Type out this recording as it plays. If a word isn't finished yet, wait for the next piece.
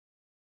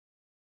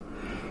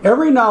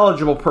Every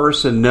knowledgeable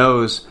person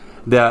knows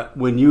that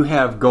when you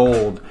have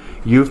gold,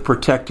 you've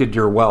protected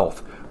your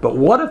wealth. But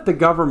what if the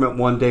government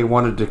one day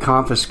wanted to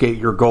confiscate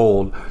your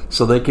gold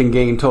so they can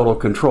gain total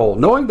control,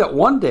 knowing that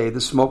one day the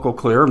smoke will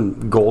clear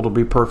and gold will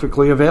be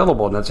perfectly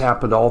available, and that's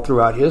happened all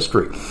throughout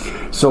history.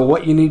 So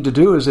what you need to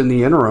do is, in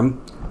the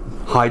interim,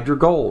 hide your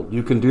gold.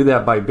 You can do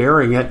that by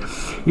burying it.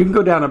 You can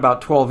go down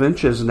about 12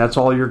 inches, and that's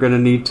all you're going to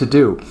need to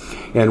do.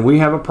 And we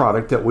have a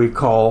product that we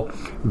call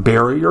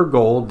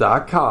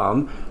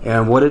buryyourgold.com,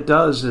 and what it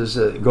does is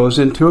it goes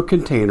into a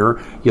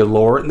container. You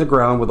lower it in the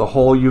ground with a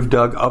hole you've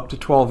dug up to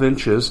 12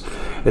 inches.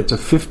 It's a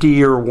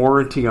 50-year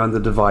warranty on the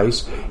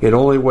device. It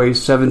only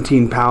weighs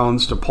 17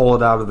 pounds to pull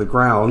it out of the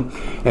ground,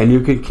 and you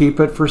can keep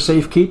it for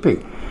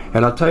safekeeping.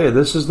 And I'll tell you,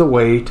 this is the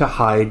way to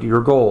hide your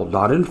gold,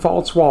 not in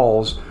false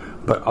walls,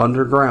 but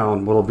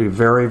underground. Will be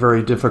very,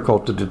 very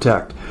difficult to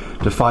detect.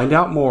 To find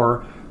out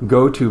more,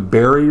 go to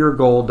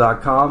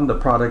buryyourgold.com. The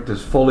product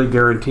is fully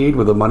guaranteed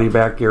with a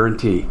money-back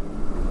guarantee.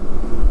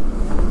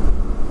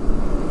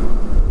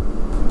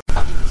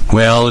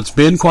 Well, it's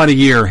been quite a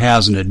year,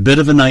 hasn't it? Bit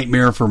of a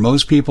nightmare for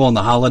most people, and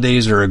the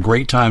holidays are a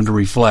great time to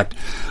reflect,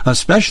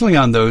 especially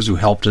on those who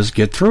helped us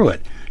get through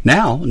it.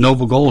 Now,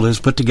 Noble Gold has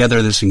put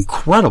together this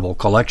incredible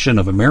collection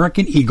of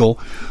American Eagle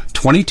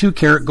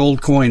 22-karat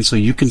gold coins, so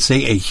you can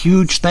say a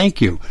huge thank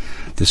you.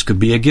 This could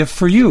be a gift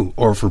for you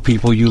or for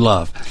people you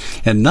love.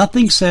 And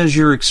nothing says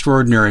you're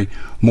extraordinary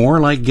more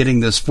like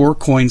getting this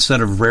 4-coin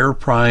set of rare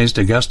prized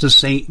Augusta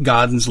St.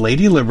 Gaudens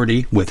Lady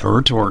Liberty with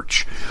her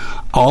torch.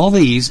 All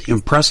these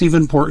impressive,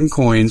 important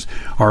coins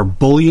are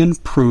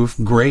bullion-proof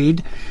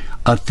grade,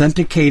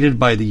 authenticated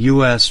by the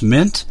U.S.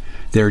 Mint.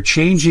 They're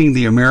changing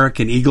the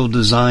American Eagle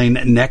design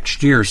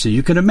next year, so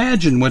you can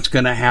imagine what's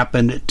going to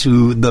happen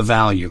to the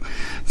value.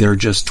 There are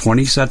just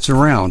 20 sets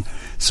around,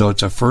 so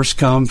it's a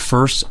first-come,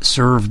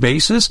 first-served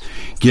basis.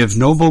 Give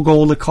Noble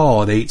Gold a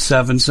call at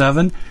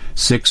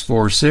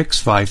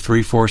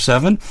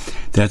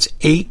 877-646-5347. That's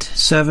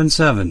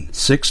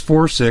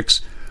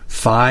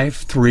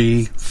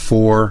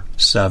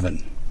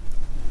 877-646-5347.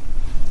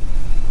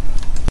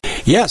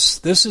 Yes,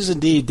 this is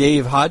indeed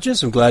Dave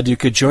Hodges. I'm glad you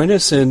could join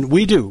us, and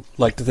we do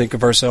like to think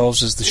of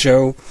ourselves as the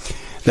show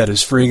that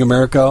is freeing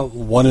America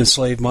one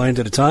enslaved mind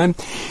at a time.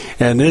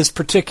 And in this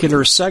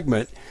particular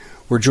segment,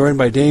 we're joined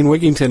by Dane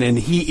Wigington, and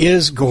he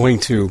is going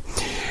to,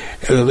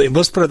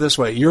 let's put it this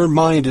way, your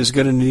mind is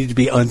going to need to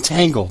be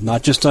untangled,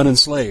 not just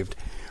unenslaved,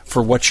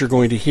 for what you're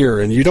going to hear.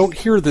 And you don't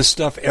hear this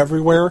stuff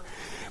everywhere,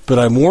 but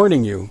I'm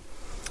warning you,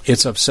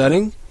 it's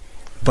upsetting,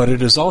 but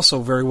it is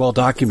also very well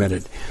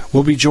documented.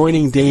 We'll be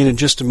joining Dane in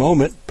just a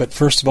moment, but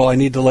first of all, I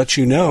need to let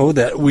you know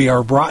that we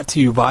are brought to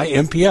you by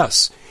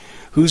MPS.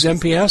 Who's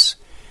MPS?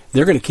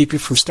 They're going to keep you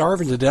from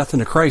starving to death in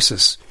a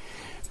crisis.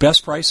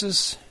 Best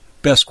prices,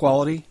 best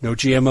quality, no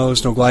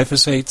GMOs, no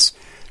glyphosates,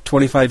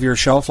 25-year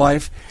shelf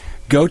life.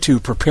 Go to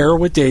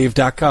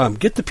preparewithdave.com.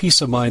 Get the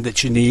peace of mind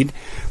that you need.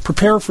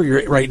 Prepare for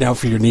right now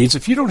for your needs.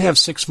 If you don't have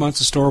 6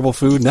 months of storable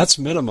food, and that's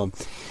minimum,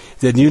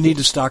 then you need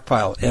to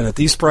stockpile. And at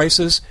these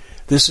prices,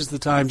 this is the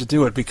time to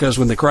do it, because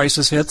when the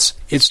crisis hits,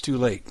 it's too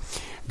late.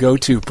 Go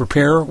to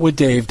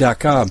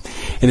preparewithdave.com.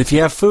 And if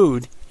you have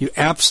food, you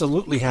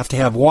absolutely have to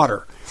have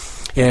water.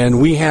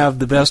 And we have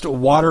the best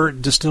water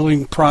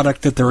distilling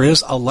product that there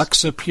is,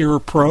 Alexa Pure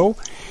Pro.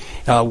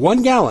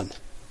 1 gallon,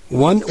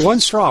 one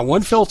straw,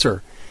 one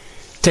filter,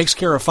 takes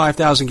care of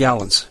 5,000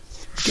 gallons.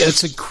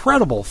 It's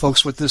incredible,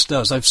 folks, what this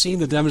does. I've seen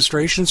the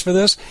demonstrations for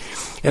this,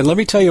 and let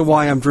me tell you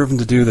why I'm driven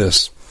to do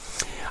this.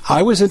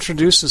 I was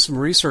introduced to some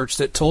research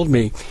that told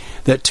me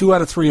that 2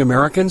 out of 3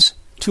 Americans,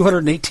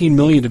 218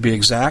 million to be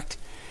exact,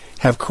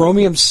 have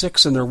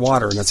chromium-6 in their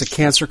water, and that's a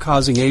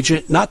cancer-causing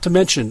agent, not to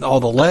mention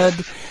all the lead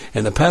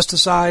and the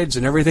pesticides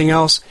and everything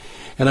else.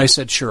 And I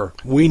said, sure,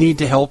 we need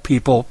to help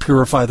people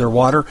purify their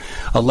water.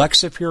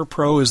 Alexa Pure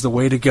Pro is the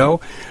way to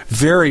go.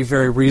 Very,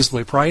 very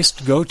reasonably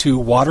priced. Go to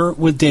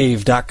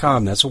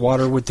waterwithdave.com. That's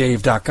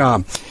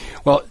waterwithdave.com.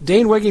 Well,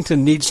 Dane Wigington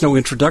needs no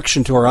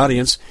introduction to our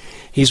audience.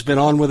 He's been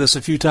on with us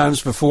a few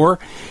times before.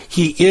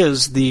 He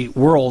is the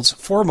world's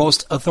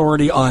foremost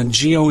authority on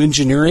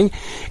Geo-Engineering.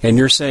 And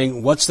you're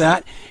saying, what's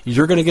that?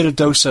 You're going to get a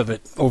dose of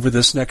it over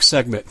this next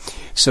segment.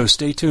 So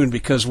stay tuned,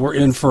 because we're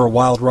in for a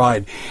wild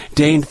ride.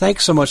 Dane,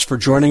 thanks so much for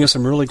joining us.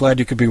 I'm really glad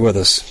you could be with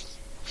us.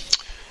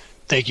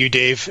 Thank you,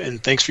 Dave,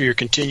 and thanks for your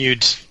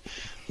continued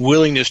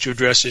willingness to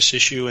address this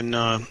issue. And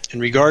in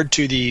regard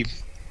to the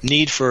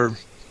need for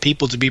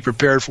people to be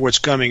prepared for what's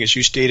coming, as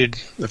you stated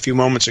a few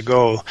moments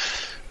ago,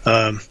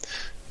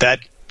 that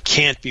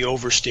can't be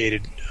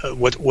overstated.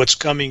 What's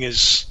coming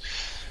is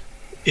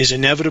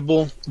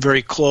inevitable,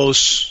 very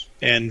close,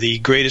 and the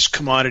greatest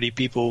commodity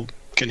people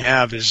can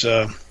have is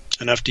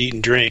enough to eat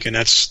and drink, and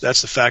that's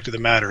the fact of the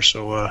matter.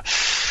 So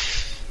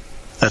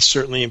that's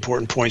certainly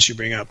important points you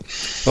bring up.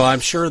 Well, I'm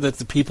sure that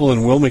the people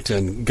in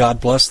Wilmington,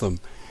 God bless them,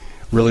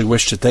 really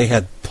wish that they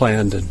had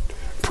planned and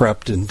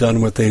prepped and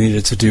done what they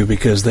needed to do,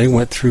 because they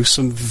went through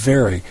some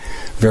very,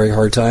 very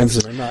hard times,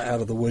 and they're not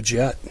out of the woods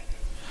yet.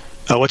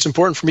 What's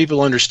important for people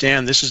to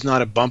understand, this is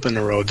not a bump in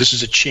the road. This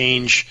is a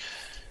change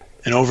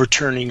an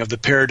overturning of the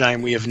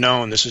paradigm we have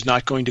known. This is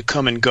not going to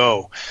come and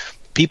go.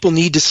 People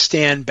need to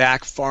stand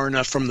back far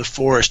enough from the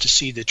forest to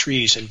see the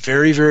trees, and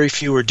very, very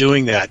few are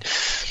doing that.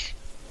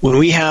 When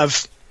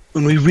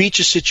we reach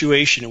a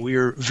situation, and we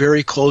are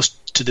very close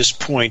to this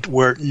point,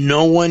 where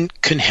no one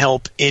can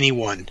help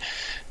anyone,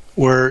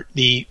 where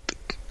the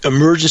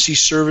emergency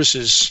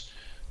services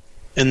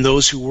and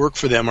those who work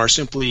for them are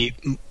simply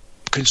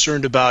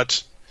concerned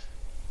about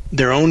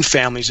their own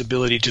family's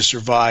ability to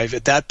survive,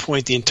 at that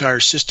point the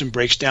entire system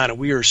breaks down, and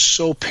we are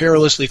so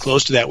perilously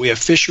close to that. We have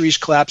fisheries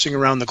collapsing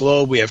around the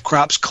globe. We have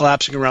crops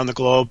collapsing around the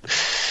globe.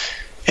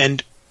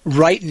 And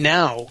right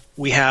now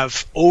we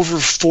have over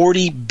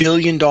 $40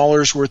 billion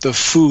worth of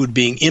food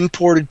being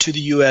imported to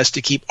the U.S.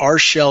 to keep our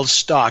shelves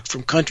stocked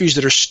from countries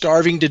that are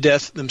starving to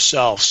death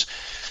themselves.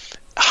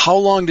 How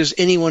long does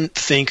anyone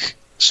think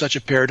such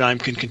a paradigm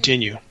can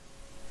continue?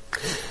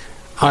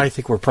 I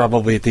think we're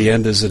probably at the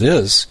end as it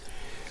is.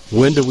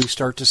 When do we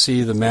start to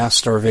see the mass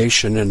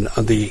starvation and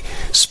the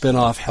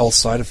spin-off health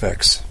side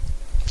effects?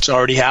 It's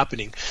already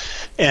happening.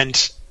 And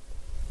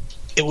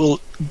it will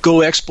go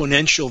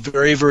exponential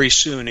very, very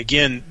soon.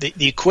 Again,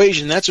 the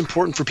equation, that's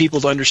important for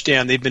people to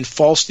understand. They've been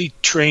falsely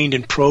trained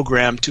and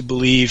programmed to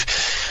believe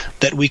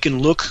that we can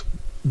look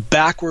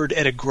backward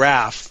at a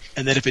graph,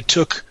 and that if it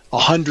took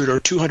 100 or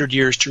 200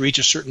 years to reach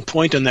a certain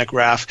point on that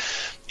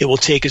graph, it will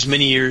take as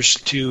many years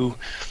to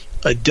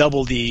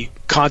double the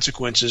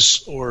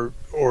consequences or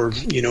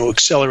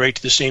accelerate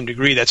to the same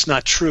degree. That's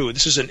not true.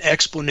 This is an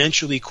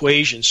exponential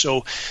equation.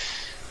 So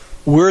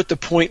we're at the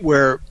point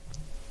where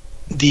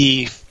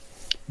the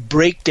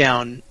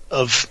breakdown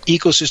of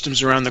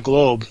ecosystems around the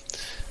globe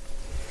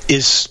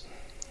is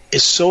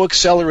so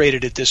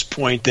accelerated at this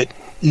point that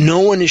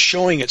no one is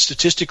showing it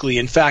statistically.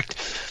 In fact,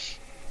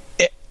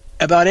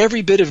 about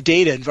every bit of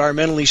data,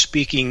 environmentally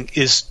speaking,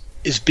 is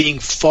being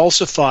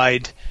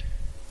falsified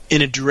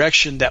in a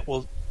direction that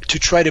will to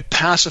try to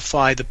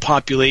pacify the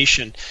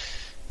population.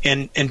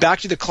 And back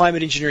to the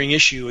climate engineering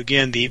issue,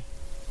 again, the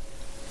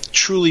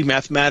truly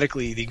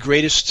mathematically the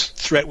greatest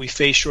threat we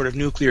face short of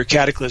nuclear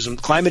cataclysm,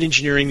 climate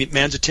engineering,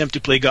 man's attempt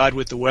to play God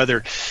with the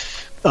weather,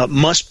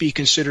 must be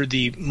considered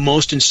the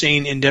most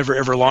insane endeavor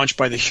ever launched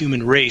by the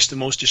human race, the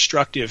most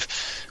destructive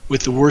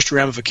with the worst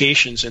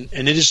ramifications. And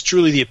it is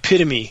truly the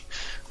epitome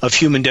of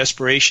human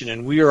desperation,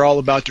 and we are all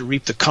about to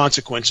reap the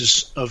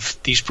consequences of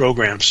these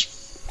programs.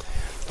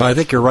 I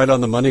think you're right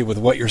on the money with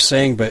what you're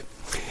saying, but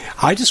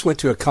I just went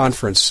to a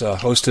conference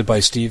hosted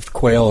by Steve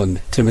Quayle and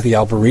Timothy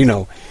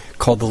Alberino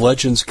called the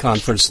Legends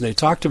Conference, and they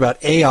talked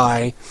about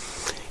AI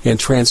and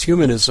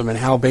transhumanism and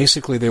how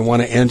basically they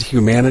want to end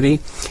humanity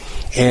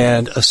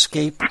and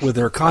escape with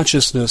their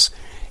consciousness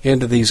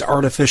into these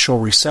artificial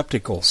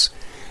receptacles.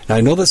 Now,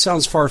 I know that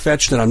sounds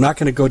far-fetched, and I'm not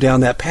going to go down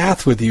that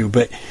path with you,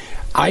 but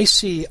I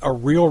see a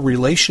real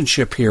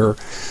relationship here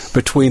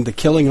between the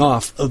killing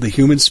off of the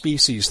human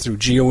species through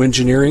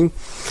geoengineering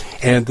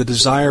and the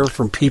desire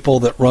from people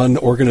that run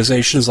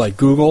organizations like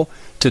Google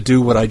to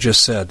do what I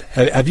just said.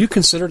 Have you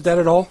considered that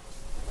at all?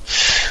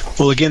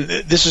 Well, again,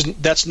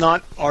 that's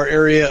not our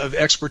area of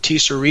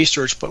expertise or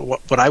research, but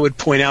what I would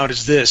point out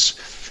is this.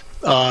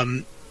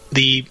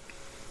 The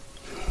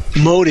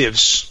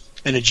motives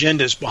and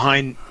agendas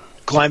behind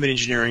climate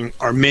engineering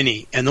are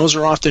many, and those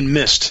are often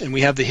missed, and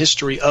we have the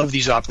history of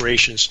these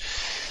operations.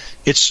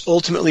 It's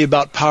ultimately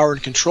about power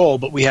and control,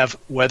 but we have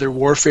weather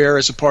warfare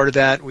as a part of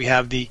that. We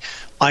have the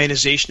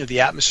ionization of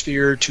the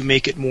atmosphere to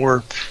make it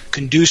more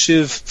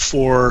conducive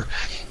for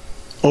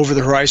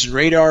over-the-horizon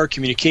radar,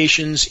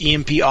 communications,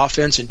 EMP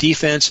offense and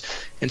defense.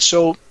 And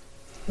so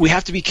we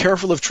have to be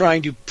careful of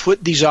trying to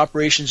put these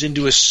operations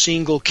into a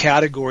single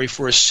category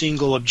for a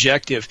single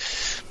objective.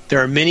 There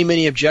are many,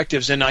 many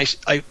objectives, and I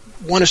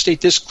want to state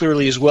this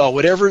clearly as well.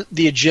 Whatever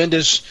the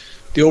agendas,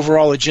 the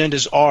overall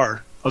agendas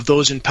are of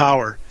those in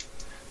power,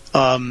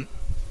 on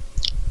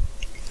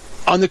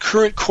the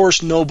current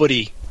course,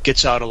 nobody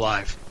gets out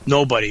alive.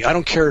 Nobody. I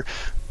don't care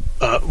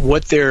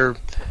what their,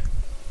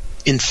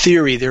 in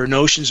theory, their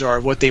notions are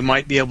of what they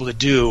might be able to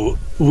do.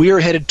 We are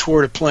headed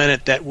toward a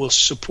planet that will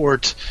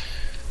support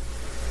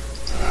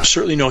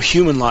certainly no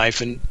human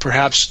life, and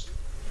perhaps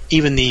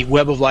even the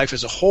web of life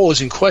as a whole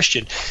is in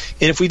question.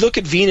 And if we look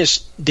at Venus,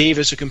 Dave,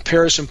 as a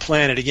comparison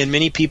planet, again,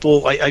 many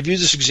people, I've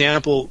used this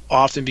example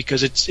often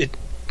because it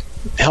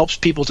helps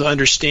people to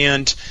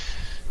understand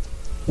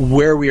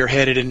where we are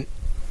headed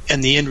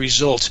and the end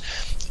result.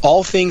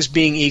 All things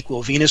being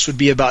equal, Venus would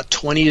be about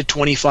 20 to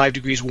 25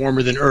 degrees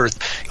warmer than Earth.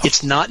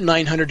 It's not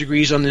 900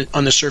 degrees on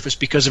the surface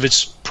because of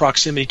its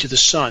proximity to the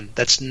sun.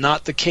 That's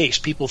not the case.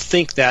 People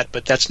think that,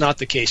 but that's not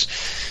the case.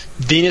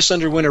 Venus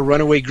underwent a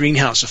runaway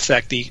greenhouse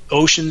effect. The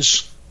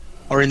oceans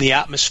are in the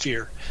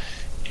atmosphere,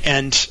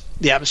 and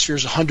the atmosphere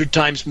is 100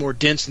 times more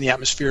dense than the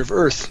atmosphere of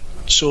Earth.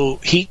 So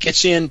heat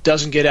gets in,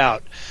 doesn't get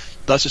out.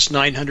 Thus, it's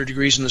 900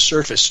 degrees on the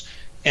surface.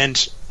 And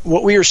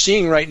what we are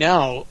seeing right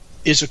now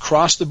is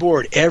across the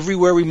board,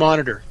 everywhere we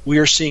monitor, we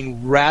are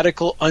seeing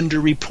radical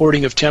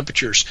underreporting of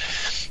temperatures.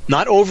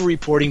 Not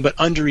overreporting, but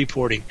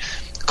underreporting.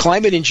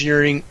 Climate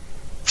engineering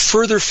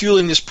further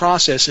fueling this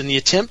process in the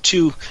attempt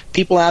to,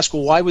 people ask,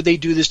 well, why would they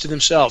do this to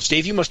themselves?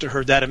 Dave, you must have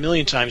heard that a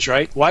million times,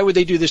 right? Why would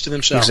they do this to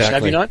themselves? Exactly.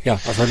 Have you not? Yeah,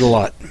 I've heard a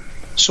lot.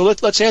 So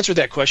let's answer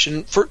that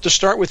question. To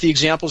start with the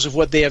examples of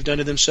what they have done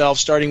to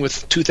themselves, starting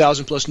with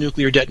 2,000 plus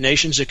nuclear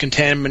detonations that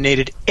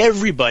contaminated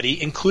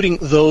everybody, including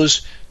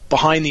those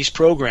behind these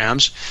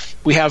programs.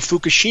 We have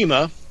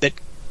Fukushima, that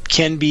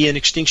can be an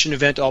extinction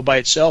event all by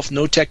itself.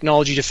 No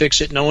technology to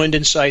fix it, no end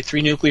in sight,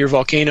 3 nuclear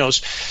volcanoes,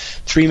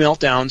 3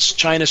 meltdowns,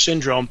 China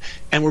syndrome,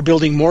 and we're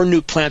building more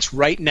nuke plants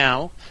right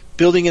now,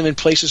 building them in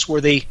places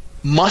where they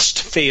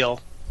must fail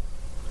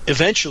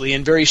eventually,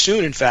 and very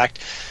soon, in fact.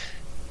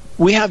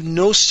 We have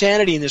no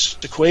sanity in this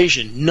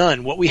equation,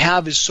 none. What we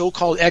have is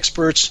so-called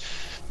experts,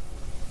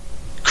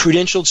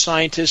 credentialed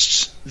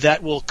scientists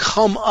that will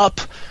come up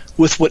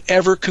with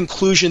whatever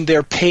conclusion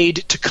they're paid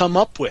to come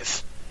up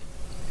with.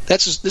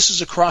 This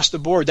is across the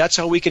board. That's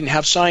how we can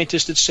have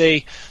scientists that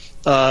say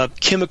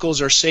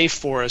chemicals are safe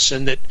for us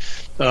and that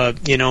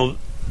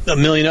a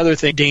million other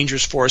things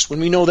dangerous for us, when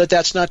we know that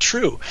that's not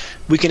true.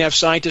 We can have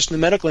scientists in the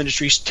medical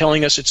industry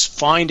telling us it's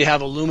fine to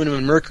have aluminum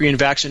and mercury in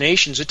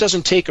vaccinations. It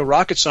doesn't take a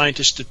rocket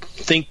scientist to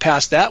think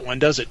past that one,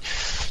 does it?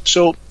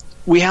 So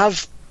we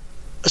have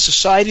a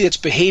society that's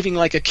behaving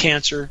like a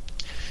cancer.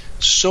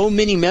 So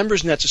many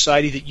members in that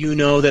society that you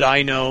know, that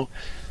I know,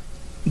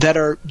 that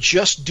are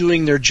just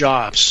doing their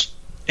jobs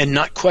and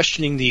not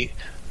questioning the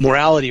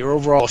morality or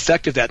overall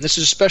effect of that. And this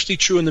is especially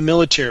true in the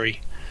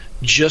military.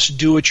 Just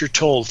do what you're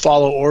told,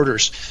 follow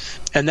orders.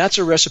 And that's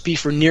a recipe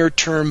for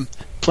near-term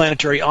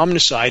planetary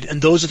omnicide.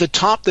 And those at the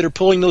top that are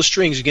pulling those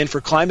strings, again,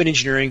 for climate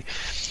engineering,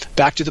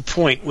 back to the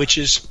point, which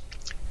is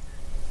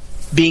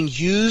being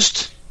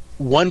used,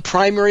 one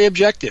primary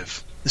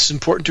objective. This is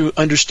important to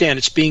understand.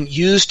 It's being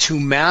used to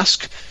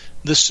mask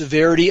the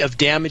severity of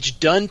damage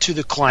done to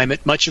the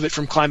climate, much of it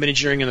from climate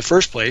engineering in the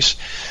first place,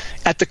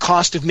 at the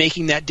cost of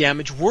making that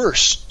damage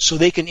worse. So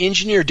they can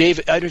engineer, Dave,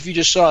 I don't know if you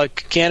just saw,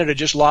 Canada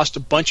just lost a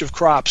bunch of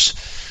crops.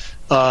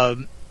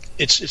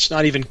 It's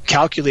not even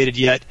calculated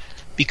yet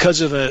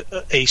because of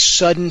a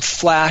sudden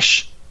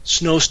flash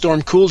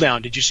snowstorm cool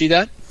down. Did you see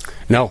that?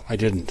 No, I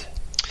didn't.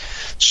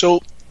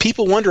 So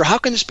people wonder, how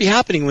can this be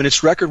happening when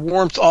it's record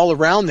warmth all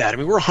around that? I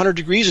mean, we're 100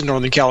 degrees in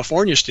Northern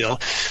California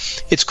still.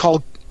 It's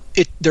called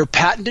they're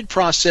patented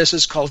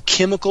processes called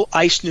chemical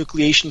ice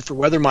nucleation for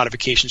weather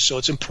modification. So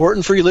it's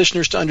important for your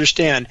listeners to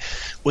understand,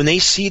 when they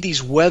see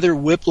these weather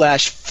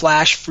whiplash,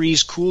 flash,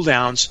 freeze, cool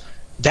downs,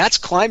 that's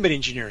climate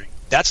engineering.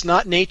 That's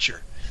not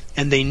nature.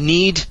 And they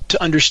need to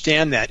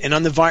understand that. And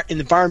in the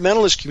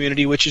environmentalist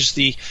community, which is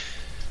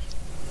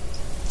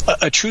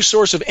a true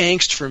source of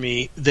angst for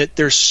me, that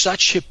there's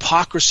such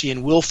hypocrisy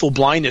and willful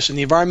blindness in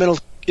the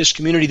environmentalist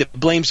community that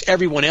blames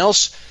everyone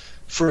else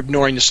for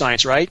ignoring the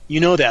science, right?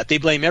 You know that. They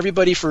blame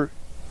everybody for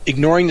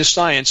ignoring the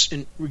science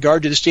in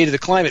regard to the state of the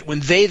climate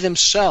when they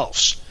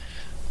themselves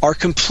are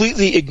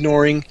completely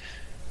ignoring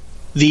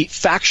the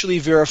factually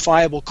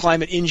verifiable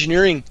climate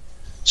engineering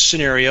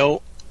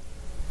scenario,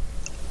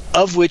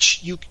 of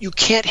which you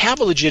can't have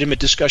a legitimate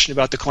discussion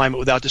about the climate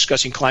without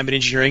discussing climate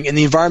engineering, and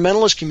the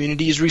environmentalist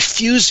community is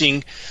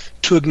refusing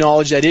to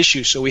acknowledge that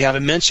issue. So we have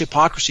immense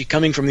hypocrisy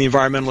coming from the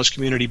environmentalist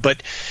community.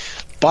 But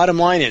bottom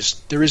line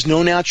is, there is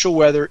no natural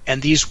weather,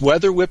 and these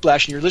weather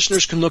whiplash, and your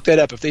listeners can look that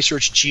up if they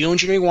search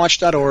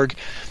geoengineeringwatch.org,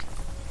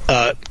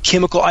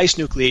 chemical ice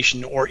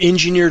nucleation, or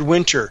engineered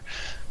winter,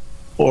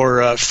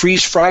 or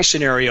freeze-fry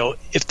scenario.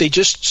 If they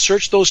just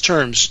search those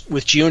terms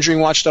with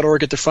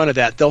geoengineeringwatch.org at the front of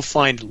that, they'll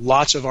find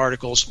lots of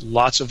articles,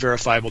 lots of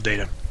verifiable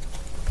data.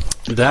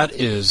 That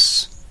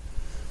is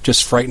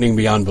just frightening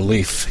beyond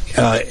belief.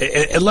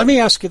 And let me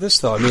ask you this,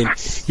 though. I mean,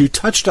 you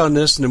touched on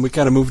this, and then we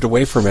kind of moved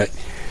away from it.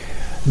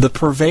 The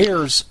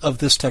purveyors of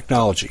this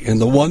technology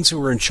and the ones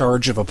who are in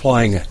charge of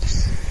applying it,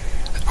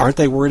 aren't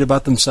they worried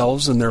about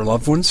themselves and their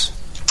loved ones?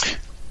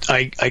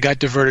 I got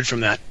diverted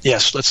from that.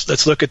 Yes,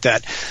 let's look at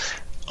that.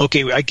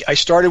 Okay, I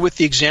started with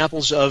the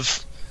examples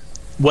of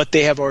what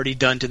they have already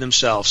done to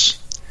themselves.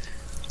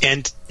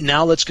 And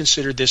now let's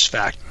consider this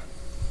fact.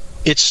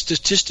 It's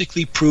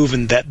statistically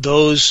proven that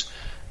those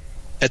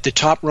at the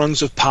top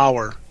rungs of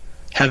power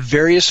have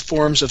various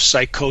forms of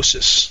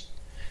psychosis.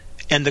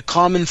 And the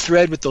common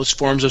thread with those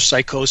forms of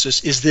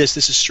psychosis is this.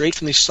 This is straight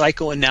from the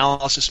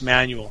psychoanalysis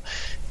manual.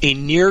 A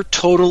near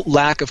total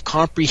lack of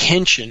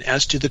comprehension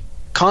as to the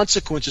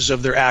consequences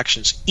of their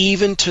actions,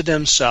 even to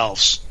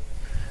themselves.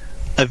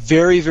 A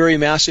very, very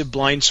massive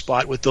blind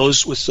spot with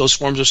those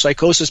forms of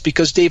psychosis,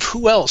 because, Dave,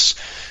 who else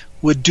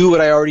would do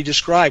what I already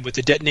described with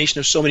the detonation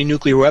of so many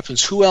nuclear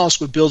weapons? Who else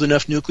would build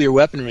enough nuclear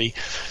weaponry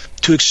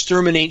to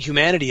exterminate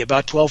humanity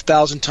about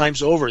 12,000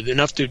 times over,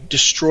 enough to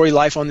destroy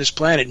life on this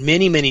planet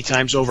many, many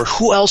times over?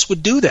 Who else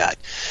would do that?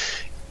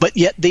 But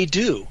yet they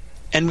do.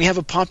 And we have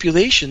a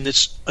population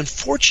that's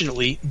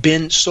unfortunately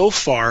been so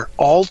far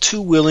all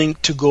too willing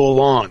to go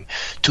along,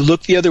 to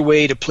look the other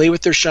way, to play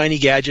with their shiny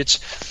gadgets.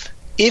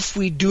 if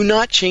we do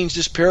not change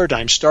this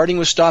paradigm, starting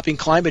with stopping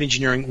climate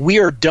engineering, we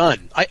are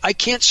done. I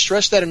can't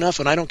stress that enough,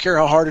 and I don't care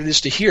how hard it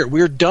is to hear.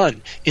 We're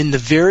done in the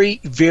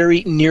very,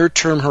 very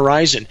near-term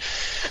horizon.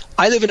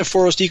 I live in a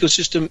forest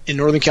ecosystem in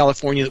Northern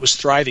California that was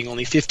thriving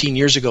only 15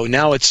 years ago.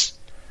 Now it's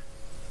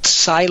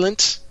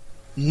silent,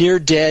 near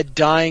dead,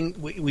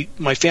 dying.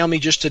 My family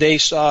just today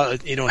saw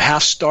a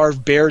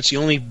half-starved bear. It's the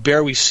only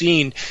bear we've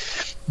seen.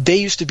 They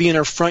used to be in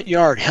our front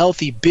yard,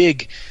 healthy,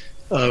 big,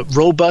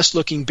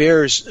 robust-looking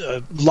bears,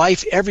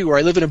 life everywhere.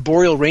 I live in a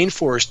boreal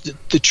rainforest.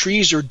 The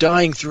trees are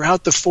dying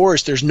throughout the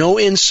forest. There's no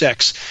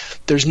insects.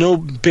 There's no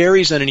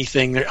berries on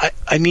anything.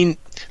 I mean,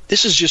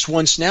 this is just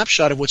one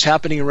snapshot of what's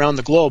happening around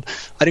the globe.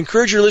 I'd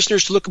encourage your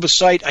listeners to look up a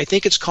site. I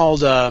think it's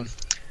called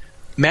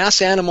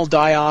Mass Animal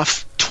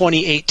Die-Off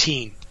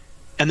 2018.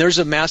 And there's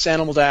a Mass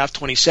Animal Die-Off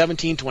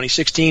 2017,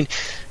 2016.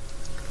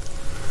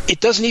 It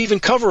doesn't even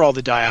cover all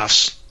the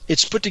die-offs.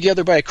 It's put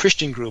together by a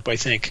Christian group, I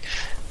think.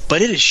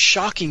 But it is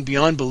shocking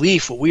beyond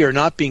belief what we are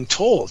not being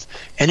told.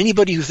 And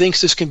anybody who thinks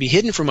this can be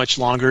hidden for much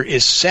longer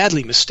is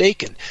sadly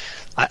mistaken.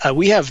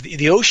 We have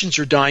the oceans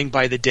are dying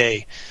by the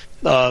day.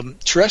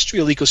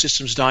 Terrestrial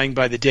ecosystems dying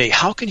by the day.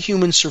 How can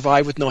humans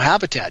survive with no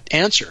habitat?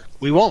 Answer,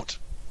 we won't.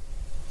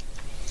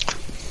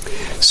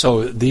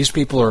 So these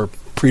people are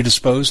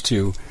predisposed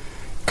to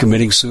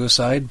committing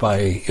suicide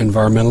by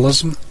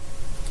environmentalism?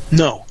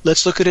 No.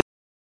 Let's look at it.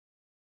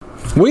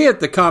 We at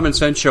the Common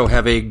Sense Show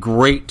have a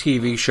great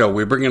TV show.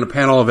 We bring in a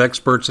panel of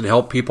experts and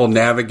help people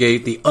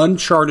navigate the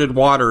uncharted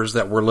waters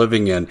that we're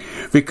living in.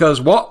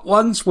 Because what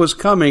once was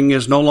coming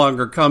is no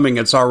longer coming.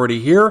 It's already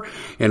here,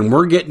 and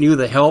we're getting you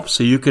the help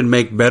so you can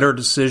make better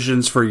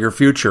decisions for your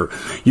future.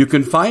 You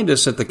can find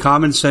us at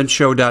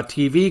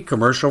thecommonsenseshow.tv,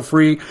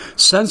 commercial-free,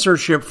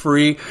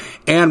 censorship-free,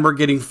 and we're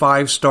getting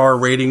 5-star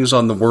ratings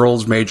on the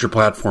world's major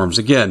platforms.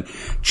 Again,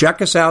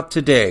 check us out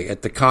today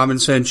at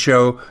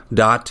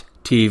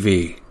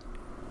thecommonsenseshow.tv.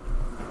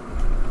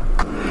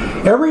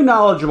 Every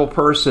knowledgeable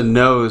person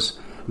knows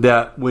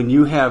that when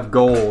you have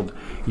gold,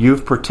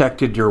 you've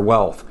protected your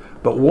wealth.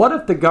 But what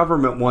if the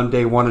government one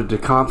day wanted to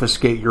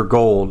confiscate your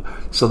gold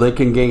so they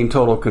can gain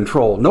total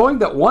control, knowing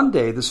that one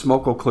day the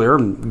smoke will clear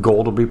and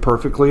gold will be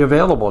perfectly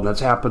available, and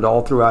that's happened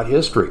all throughout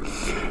history.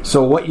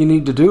 So what you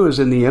need to do is,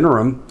 in the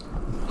interim,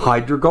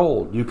 hide your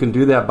gold. You can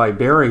do that by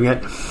burying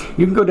it.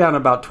 You can go down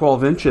about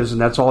 12 inches, and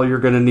that's all you're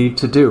going to need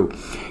to do.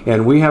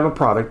 And we have a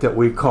product that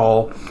we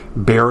call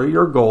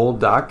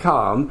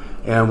buryyourgold.com,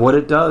 and what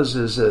it does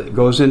is it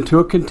goes into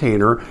a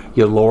container.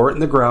 You lower it in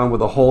the ground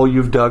with a hole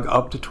you've dug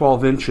up to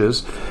 12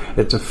 inches.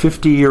 It's a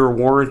 50-year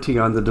warranty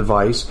on the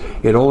device.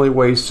 It only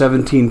weighs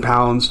 17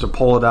 pounds to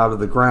pull it out of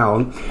the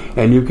ground,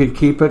 and you can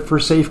keep it for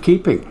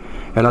safekeeping.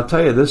 And I'll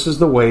tell you, this is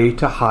the way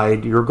to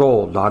hide your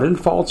gold, not in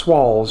false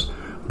walls,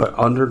 but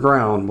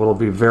underground. Will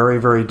be very,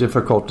 very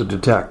difficult to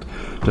detect.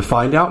 To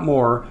find out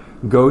more,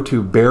 go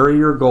to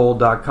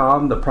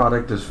buryyourgold.com. The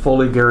product is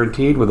fully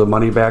guaranteed with a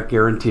money-back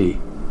guarantee.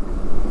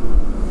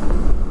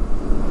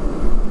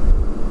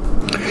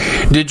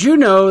 Did you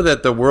know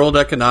that the World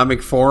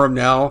Economic Forum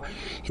now,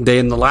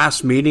 in the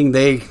last meeting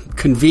they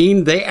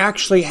convened, they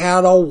actually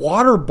had a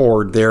water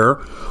board there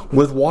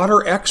with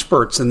water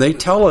experts, and they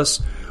tell us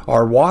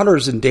our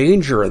water's in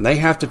danger and they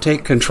have to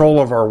take control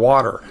of our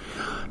water.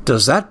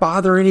 Does that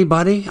bother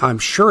anybody? I'm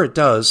sure it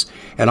does.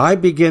 And I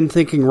begin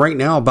thinking right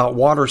now about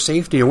water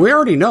safety. And we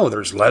already know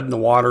there's lead in the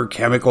water,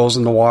 chemicals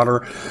in the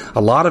water.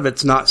 A lot of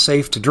it's not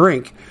safe to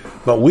drink.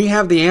 But we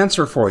have the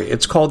answer for you.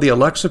 It's called the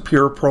Alexa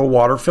Pure Pro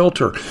Water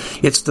Filter.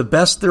 It's the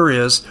best there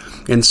is,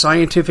 and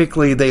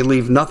scientifically they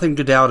leave nothing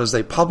to doubt as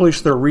they publish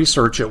their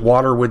research at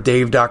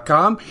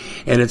waterwithdave.com,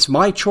 and it's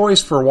my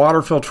choice for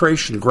water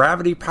filtration.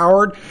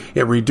 Gravity-powered,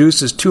 it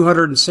reduces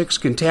 206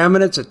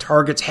 contaminants, it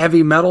targets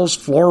heavy metals,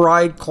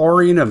 fluoride,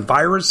 chlorine, and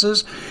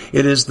viruses.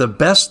 It is the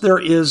best there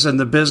is in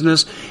the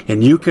business,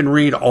 and you can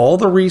read all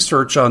the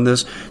research on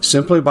this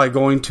simply by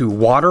going to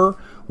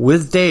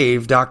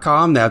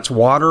waterwithdave.com. That's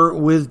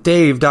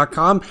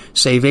waterwithdave.com.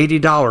 Save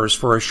 $80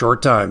 for a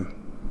short time.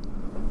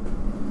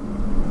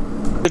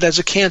 It has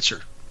a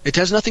cancer. It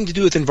has nothing to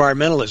do with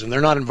environmentalism.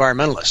 They're not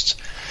environmentalists.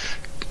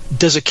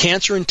 Does a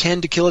cancer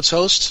intend to kill its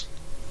host?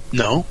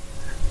 No.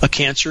 A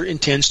cancer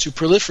intends to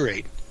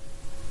proliferate,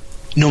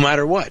 no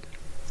matter what.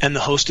 And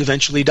the host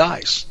eventually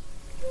dies.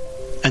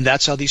 And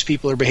that's how these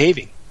people are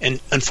behaving. And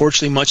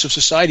unfortunately, much of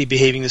society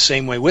behaving the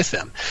same way with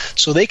them.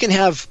 So they can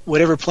have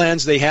whatever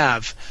plans they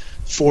have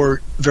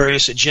for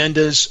various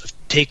agendas of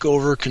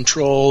takeover,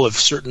 control of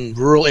certain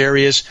rural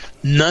areas.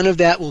 None of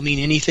that will mean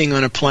anything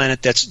on a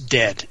planet that's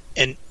dead.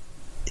 And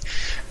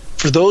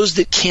for those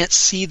that can't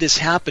see this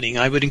happening,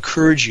 I would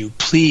encourage you,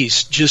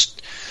 please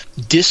just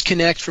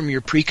disconnect from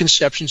your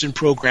preconceptions and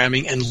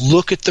programming and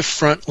look at the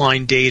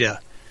frontline data.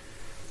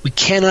 We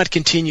cannot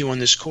continue on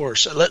this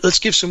course. Let's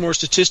give some more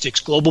statistics.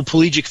 Global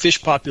pelagic fish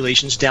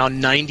populations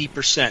down 90%.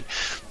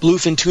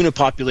 Bluefin tuna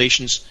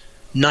populations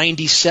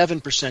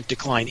 97%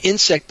 decline.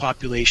 Insect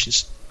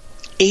populations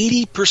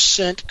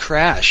 80%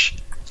 crash.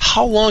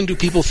 How long do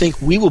people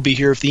think we will be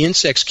here if the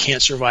insects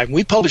can't survive? And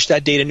we published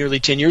that data nearly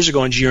 10 years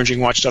ago on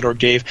geoengineeringwatch.org,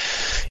 Dave.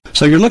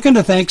 So you're looking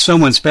to thank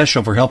someone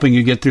special for helping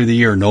you get through the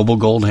year. Noble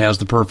Gold has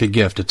the perfect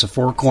gift. It's a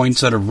 4-coin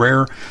set of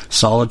rare,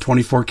 solid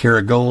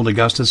 24-karat gold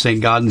Augustus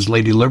St. Gaudens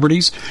Lady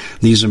Liberties.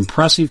 These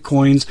impressive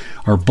coins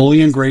are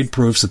bullion-grade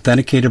proofs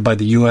authenticated by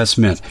the U.S.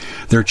 Mint.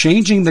 They're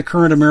changing the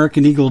current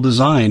American Eagle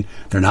design.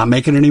 They're not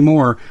making any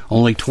more.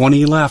 Only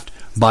 20 left.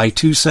 Buy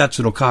 2 sets.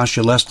 It'll cost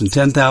you less than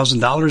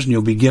 $10,000, and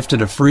you'll be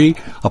gifted a free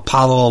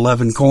Apollo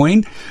 11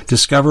 coin.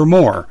 Discover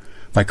more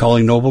by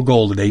calling Noble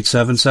Gold at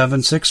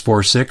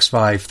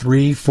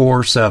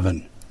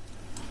 877-646-5347.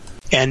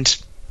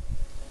 And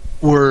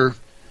we're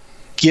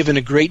given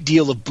a great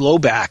deal of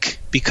blowback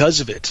because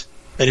of it,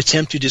 an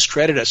attempt to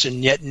discredit us,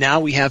 and yet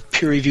now we have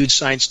peer-reviewed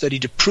science study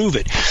to prove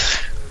it.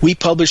 We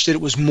published that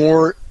it was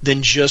more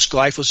than just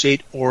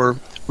glyphosate or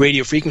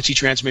radio frequency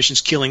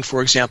transmissions killing,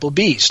 for example,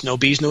 bees. No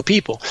bees, no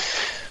people.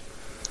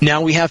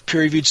 Now we have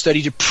peer-reviewed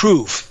study to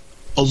prove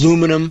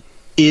aluminum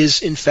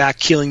is, in fact,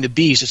 killing the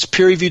bees. It's a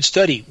peer-reviewed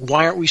study.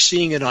 Why aren't we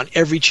seeing it on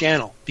every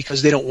channel?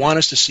 Because they don't want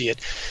us to see it.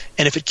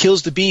 And if it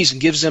kills the bees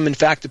and gives them, in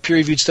fact, the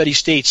peer-reviewed study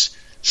states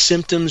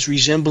symptoms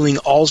resembling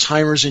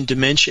Alzheimer's and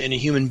dementia in a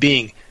human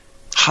being,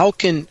 how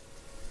can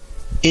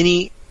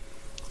any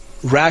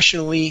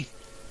rationally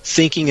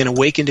thinking and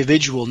awake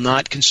individual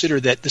not consider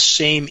that the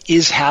same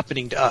is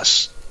happening to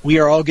us? We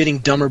are all getting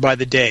dumber by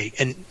the day.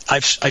 And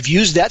I've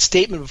used that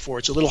statement before.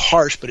 It's a little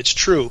harsh, but it's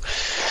true.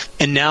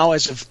 And now,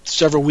 as of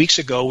several weeks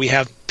ago, we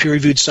have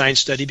peer-reviewed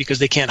science study, because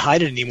they can't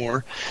hide it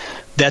anymore,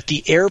 that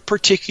the air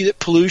particulate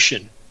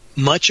pollution,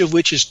 much of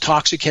which is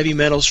toxic heavy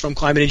metals from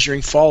climate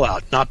engineering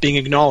fallout not being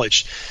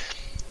acknowledged,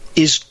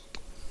 is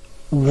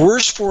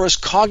worse for us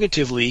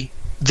cognitively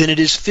than it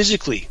is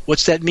physically.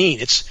 What's that mean?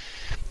 It's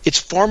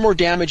far more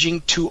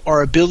damaging to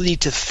our ability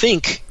to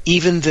think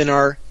even than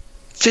our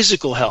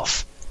physical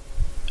health.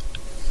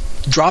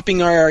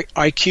 Dropping our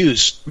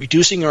IQs,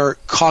 reducing our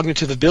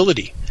cognitive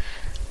ability.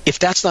 If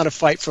that's not a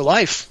fight for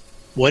life,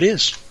 what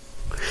is?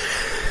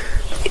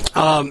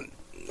 Wow.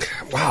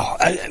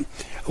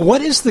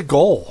 What is the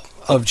goal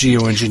of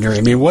geoengineering?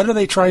 I mean, what are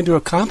they trying to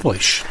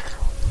accomplish?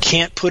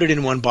 Can't put it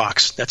in one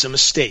box. That's a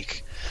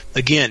mistake.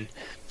 Again,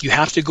 you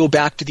have to go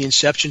back to the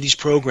inception of these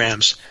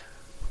programs.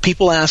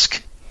 People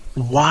ask,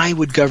 why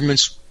would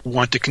governments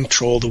want to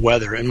control the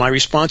weather? And my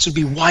response would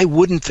be, why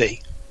wouldn't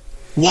they?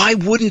 Why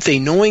wouldn't they?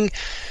 Knowing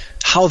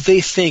how they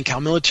think, how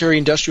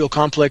military-industrial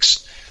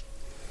complex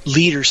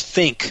leaders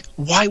think,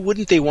 why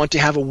wouldn't they want to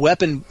have a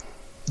weapon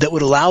that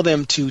would allow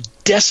them to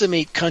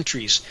decimate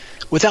countries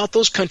without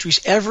those countries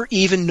ever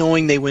even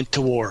knowing they went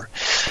to war?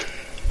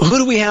 Who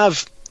do we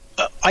have?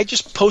 I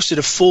just posted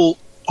a full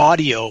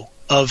audio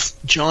of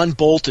John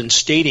Bolton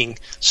stating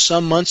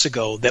some months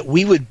ago that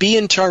we would be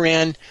in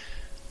Tehran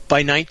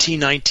by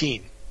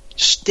 1919,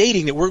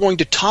 stating that we're going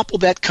to topple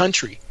that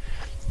country.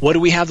 What do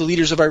we have the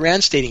leaders of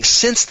Iran stating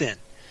since then?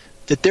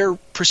 That their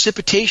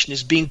precipitation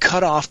is being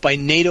cut off by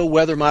NATO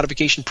weather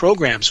modification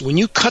programs. When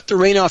you cut the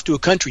rain off to a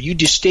country, you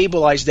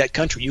destabilize that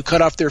country. You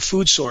cut off their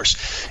food source.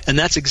 And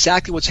that's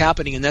exactly what's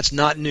happening, and that's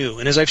not new.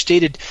 And as I've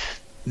stated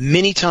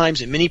many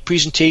times in many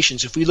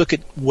presentations, if we look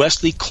at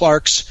Wesley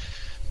Clark's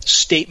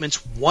statements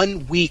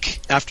 1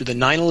 week after the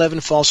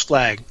 9/11 false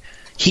flag,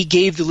 he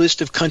gave the list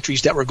of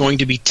countries that were going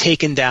to be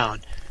taken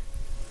down.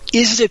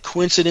 Is it a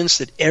coincidence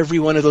that every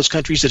one of those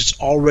countries that has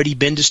already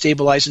been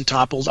destabilized and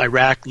toppled,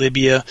 Iraq,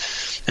 Libya,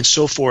 and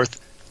so forth,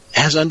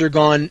 has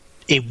undergone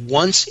a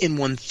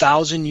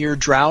once-in-1,000-year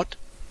drought?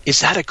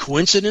 Is that a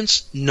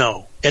coincidence?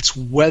 No. It's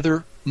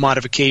weather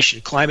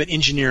modification, climate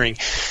engineering.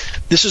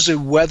 This is a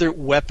weather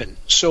weapon.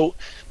 So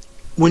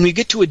when we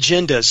get to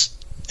agendas,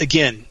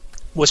 again,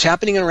 what's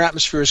happening in our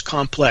atmosphere is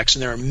complex,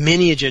 and there are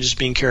many agendas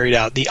being carried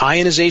out. The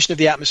ionization of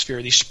the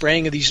atmosphere, the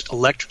spraying of these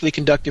electrically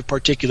conductive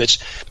particulates,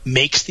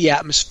 makes the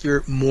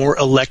atmosphere more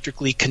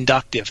electrically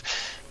conductive,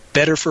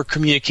 better for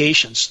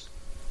communications.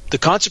 The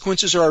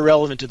consequences are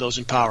irrelevant to those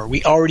in power.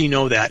 We already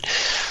know that.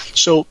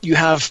 So you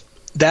have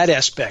that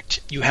aspect.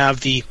 You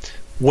have the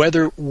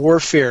weather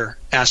warfare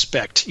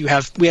aspect. We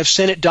have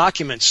Senate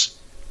documents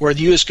where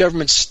the U.S.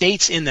 government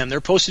states in them, they're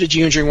posted at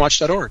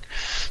geoengineeringwatch.org.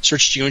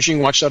 Search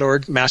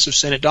geoengineeringwatch.org, massive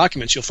Senate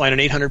documents. You'll find an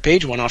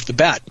 800-page one off the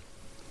bat,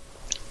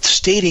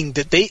 stating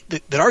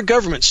that our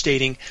government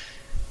stating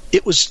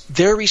it was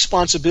their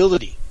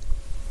responsibility,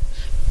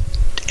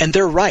 and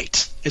they're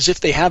right, as if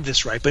they have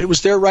this right, but it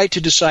was their right to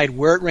decide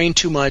where it rained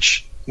too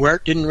much, where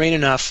it didn't rain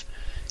enough,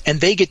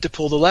 and they get to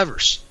pull the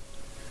levers.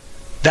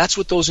 That's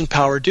what those in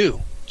power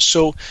do.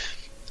 So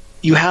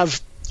you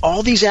have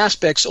all these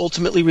aspects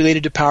ultimately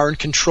related to power and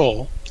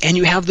control, and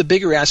you have the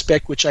bigger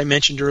aspect, which I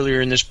mentioned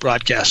earlier in this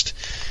broadcast,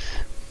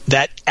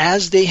 that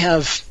as they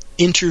have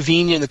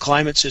intervened in the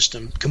climate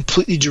system,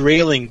 completely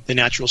derailing the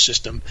natural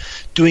system,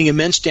 doing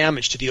immense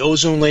damage to the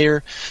ozone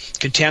layer,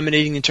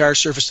 contaminating the entire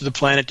surface of the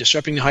planet,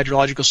 disrupting the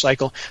hydrological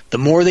cycle, the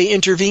more they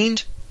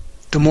intervened,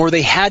 the more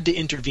they had to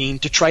intervene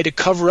to try to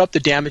cover up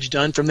the damage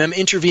done from them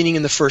intervening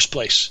in the first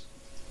place.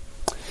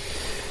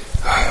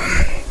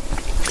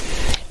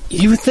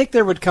 You would think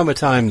there would come a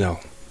time, though,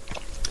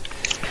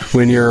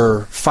 when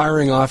you're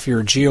firing off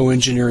your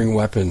Geo-Engineering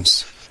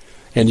weapons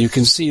and you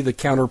can see the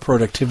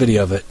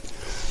counterproductivity of it,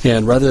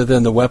 and rather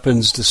than the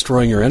weapons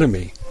destroying your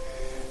enemy,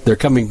 they're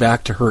coming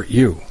back to hurt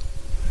you.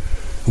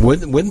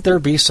 Wouldn't there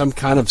be some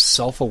kind of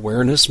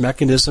self-awareness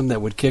mechanism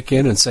that would kick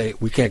in and say,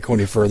 we can't go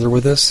any further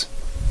with this?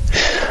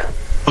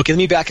 Okay, let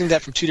me back into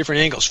that from two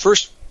different angles.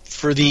 First,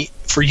 for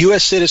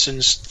U.S.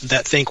 citizens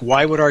that think,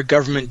 why would our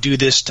government do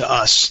this to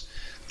us?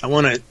 I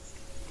want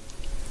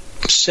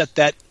to set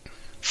that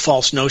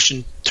false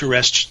notion to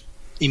rest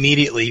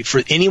immediately.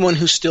 For anyone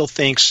who still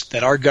thinks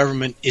that our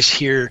government is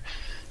here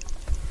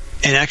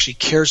and actually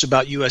cares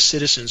about U.S.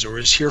 citizens or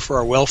is here for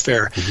our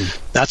welfare,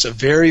 that's a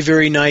very,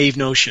 very naive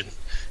notion.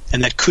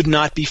 And that could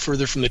not be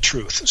further from the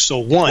truth. So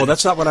well,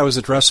 that's not what I was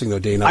addressing, though,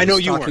 Dane. I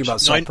was talking about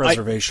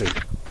self-preservation.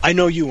 I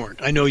know you weren't.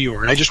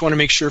 I just want to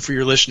make sure for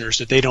your listeners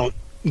that they don't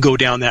go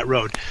down that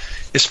road.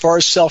 As far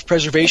as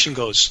self-preservation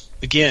goes,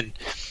 again,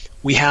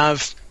 we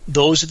have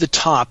those at the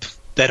top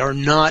that are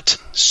not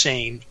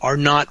sane, are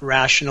not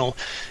rational,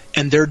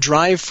 and their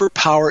drive for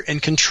power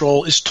and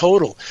control is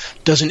total.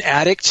 Does an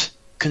addict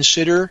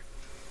consider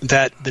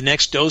that the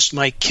next dose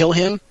might kill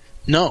him?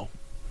 No.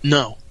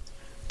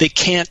 They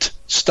can't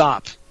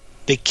stop.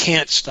 They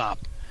can't stop.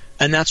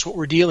 And that's what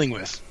we're dealing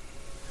with.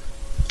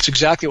 It's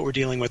exactly what we're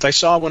dealing with. I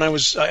saw when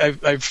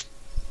I've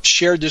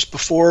shared this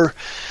before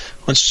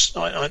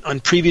on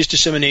previous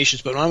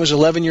disseminations, but when I was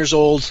 11 years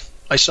old,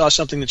 I saw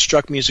something that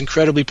struck me as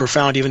incredibly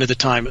profound even at the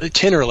time,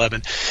 10 or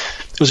 11.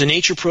 It was a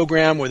nature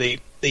program where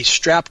they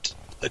strapped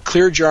a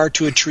clear jar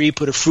to a tree,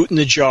 put a fruit in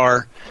the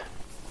jar,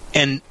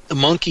 and the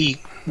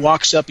monkey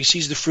walks up, he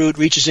sees the fruit,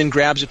 reaches in,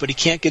 grabs it, but he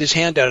can't get his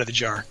hand out of the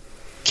jar.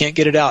 Can't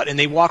get it out. And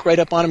they walk right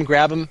up on him,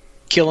 grab him,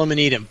 kill him, and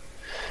eat him.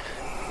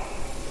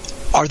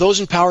 Are those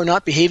in power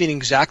not behaving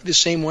exactly the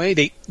same way?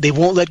 They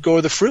won't let go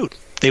of the fruit.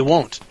 They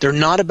won't. They're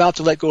not about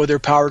to let go of their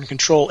power and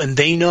control, and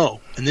they know,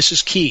 and this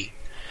is key,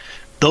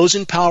 those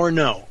in power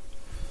know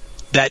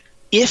that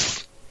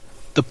if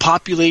the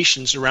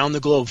populations around the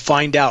globe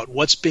find out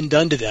what's been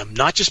done to them,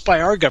 not just by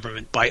our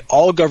government, by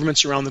all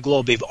governments around the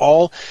globe, they've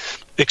all,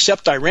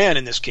 except Iran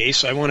in this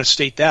case, I want to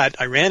state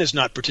that, Iran is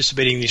not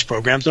participating in these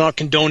programs. They're not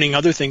condoning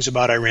other things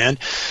about Iran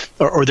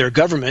or their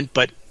government,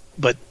 but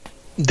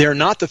they're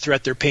not the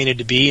threat they're painted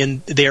to be,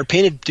 and they are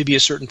painted to be a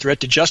certain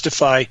threat to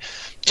justify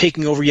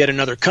taking over yet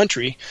another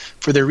country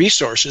for their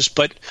resources.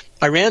 But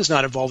Iran's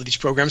not involved in these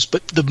programs,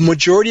 but the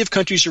majority of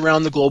countries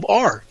around the globe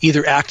are,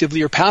 either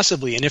actively or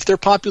passively. And if their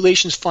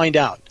populations find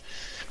out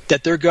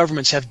that their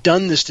governments have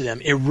done this to them,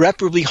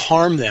 irreparably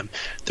harmed them,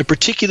 the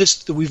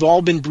particulates that we've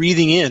all been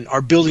breathing in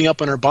are building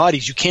up on our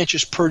bodies. You can't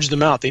just purge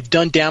them out. They've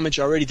done damage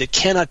already that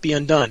cannot be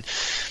undone.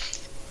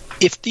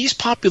 If these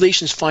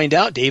populations find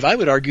out, Dave, I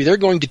would argue they're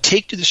going to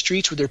take to the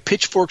streets with their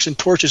pitchforks and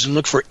torches and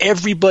look for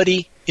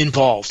everybody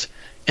involved.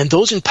 And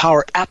those in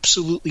power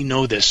absolutely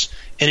know this.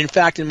 And in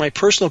fact, in my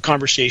personal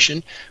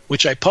conversation,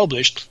 which I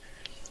published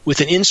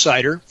with an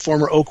insider,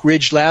 former Oak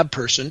Ridge lab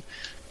person,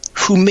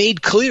 who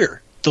made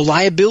clear the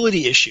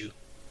liability issue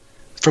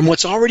from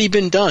what's already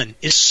been done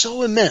is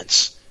so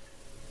immense,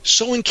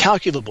 so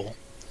incalculable,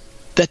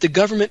 that the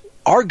government,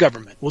 our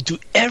government, will do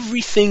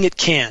everything it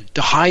can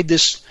to hide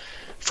this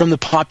from the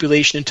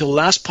population until the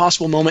last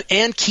possible moment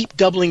and keep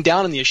doubling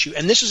down on the issue.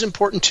 And this is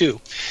important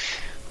too.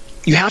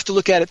 You have to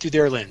look at it through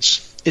their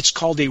lens. It's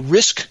called a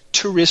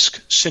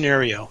risk-to-risk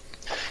scenario.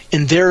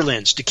 In their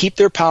lens, to keep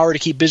their power, to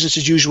keep business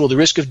as usual, the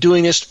risk of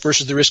doing this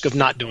versus the risk of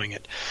not doing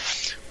it.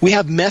 We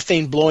have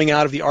methane blowing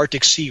out of the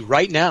Arctic Sea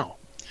right now.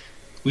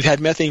 We've had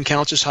methane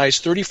counts as high as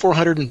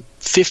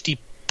 3,450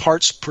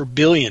 parts per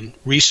billion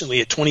recently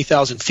at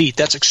 20,000 feet.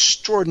 That's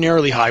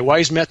extraordinarily high. Why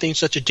is methane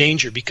such a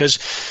danger? Because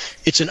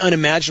it's an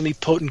unimaginably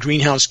potent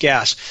greenhouse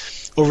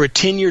gas. Over a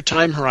 10-year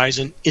time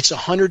horizon, it's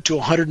 100 to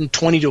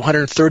 120 to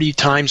 130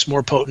 times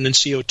more potent than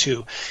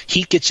CO2.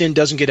 Heat gets in,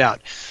 doesn't get out.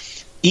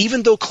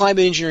 Even though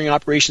climate engineering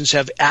operations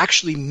have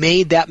actually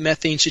made that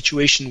methane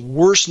situation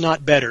worse,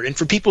 not better. And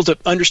for people to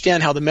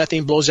understand how the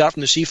methane blows out from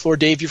the seafloor,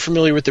 Dave, you're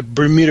familiar with the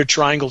Bermuda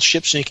Triangle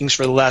ship sinkings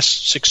for the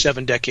last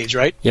 6-7 decades,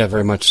 right? Yeah,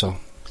 very much so.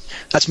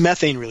 That's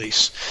methane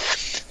release.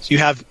 So you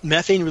have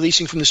methane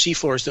releasing from the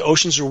seafloors. The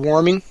oceans are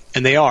warming,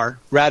 and they are,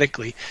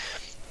 radically.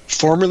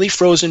 Formerly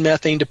frozen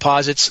methane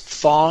deposits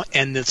thaw,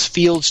 and the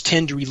fields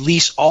tend to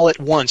release all at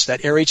once.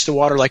 That aerates the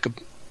water like a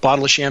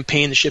bottle of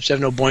champagne. The ships have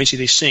no buoyancy,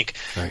 they sink.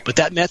 Right. But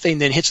that methane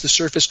then hits the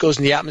surface, goes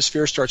in the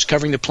atmosphere, starts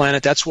covering the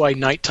planet. That's why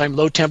nighttime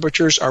low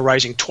temperatures are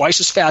rising twice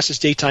as fast as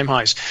daytime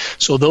highs.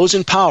 So those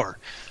in power,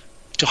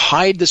 to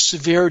hide the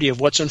severity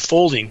of what's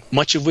unfolding,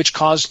 much of which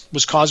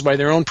was caused by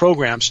their own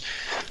programs,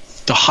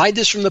 to hide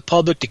this from the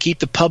public, to keep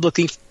the public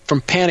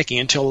from panicking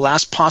until the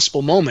last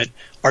possible moment,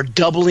 are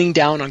doubling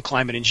down on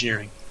climate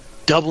engineering.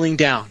 Doubling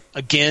down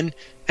again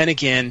and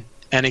again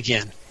and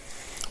again.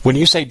 When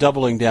you say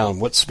doubling down,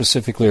 what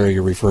specifically are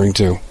you referring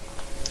to?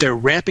 They're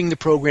ramping the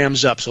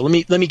programs up. So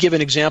let me give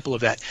an example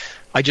of that.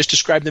 I just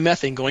described the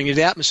methane going into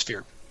the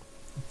atmosphere.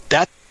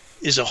 That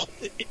is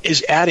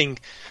adding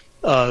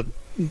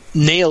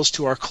nails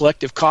to our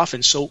collective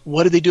coffin. So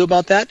what do they do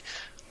about that?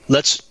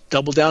 Let's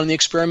double down on the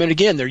experiment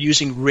again. They're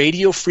using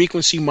radio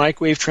frequency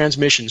microwave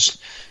transmissions.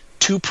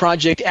 2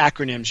 project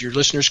acronyms your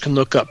listeners can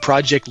look up,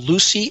 Project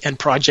Lucy and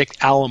Project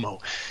Alamo.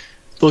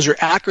 Those are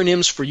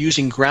acronyms for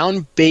using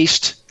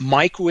ground-based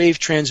microwave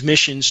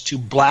transmissions to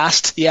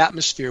blast the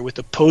atmosphere with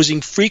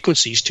opposing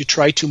frequencies to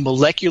try to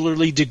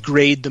molecularly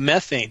degrade the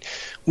methane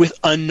with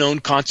unknown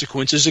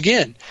consequences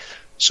again.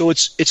 So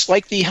it's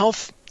like the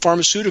health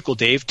pharmaceutical,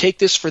 Dave. Take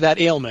this for that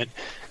ailment,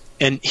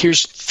 and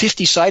here's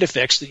 50 side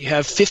effects that you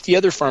have 50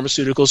 other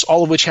pharmaceuticals,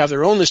 all of which have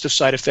their own list of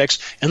side effects,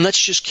 and let's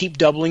just keep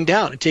doubling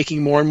down and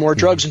taking more and more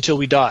drugs until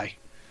we die.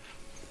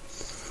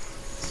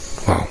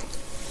 Wow.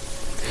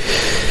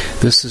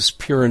 This is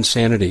pure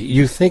insanity.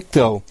 You think,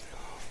 though,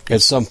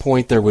 at some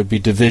point there would be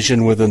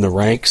division within the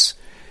ranks,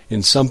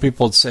 and some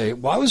people would say,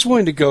 well, I was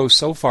willing to go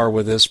so far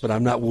with this, but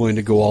I'm not willing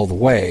to go all the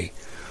way.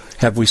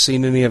 Have we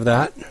seen any of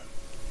that?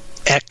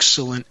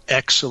 Excellent,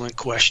 excellent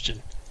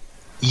question.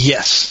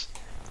 Yes.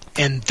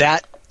 And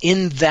that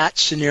in that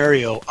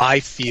scenario,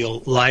 I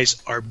feel,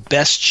 lies our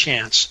best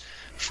chance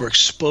for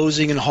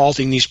exposing and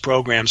halting these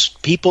programs.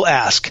 People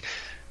ask,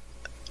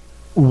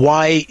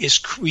 why is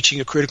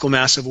reaching a critical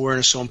mass of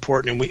awareness so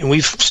important? And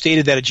we've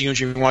stated that at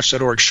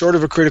geoengineeringwatch.org. Short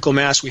of a critical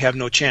mass, we have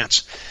no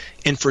chance.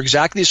 And for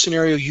exactly the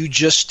scenario you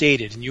just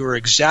stated, and you are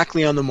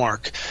exactly on the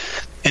mark,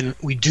 and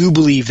we do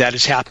believe that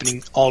is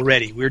happening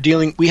already.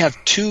 We have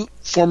 2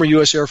 former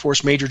U.S. Air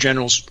Force Major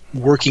Generals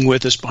working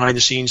with us behind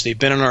the scenes. They've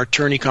been on our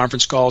attorney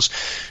conference calls.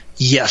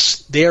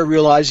 Yes, they are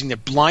realizing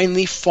that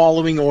blindly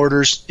following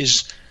orders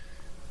is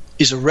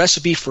a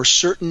recipe for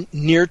certain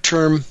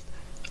near-term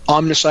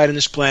omnicide on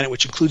this planet,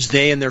 which includes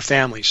they and their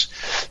families.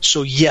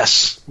 So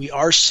yes, we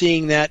are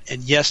seeing that,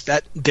 and yes,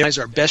 that is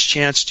our best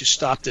chance to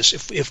stop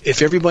this.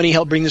 If everybody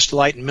help bring this to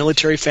light and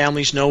military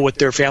families know what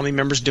their family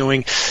members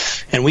doing,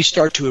 and we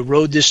start to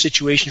erode this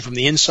situation from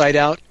the inside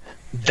out,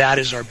 that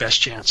is our best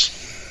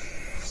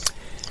chance.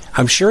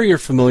 I'm sure you're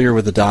familiar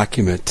with the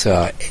document,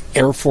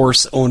 Air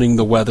Force Owning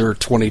the Weather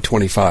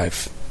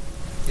 2025.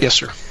 Yes,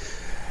 sir.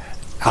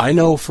 I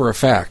know for a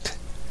fact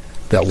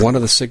that one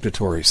of the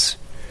signatories,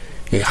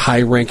 a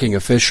high-ranking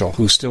official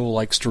who still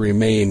likes to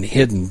remain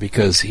hidden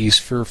because he's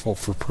fearful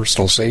for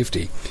personal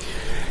safety,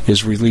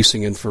 is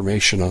releasing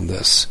information on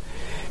this.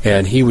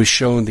 And he was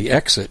shown the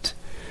exit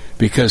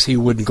because he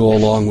wouldn't go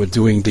along with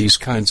doing these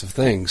kinds of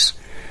things.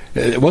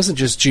 It wasn't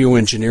just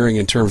geoengineering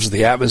in terms of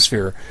the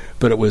atmosphere,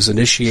 but it was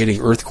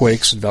initiating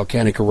earthquakes and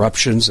volcanic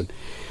eruptions. And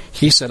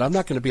he said, I'm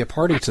not going to be a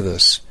party to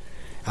this.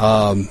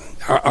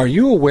 Are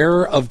you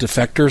aware of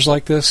defectors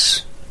like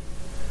this?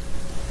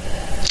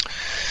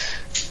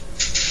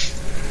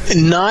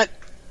 Not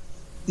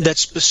that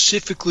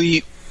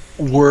specifically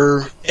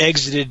were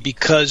exited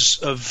because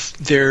of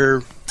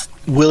their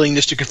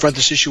willingness to confront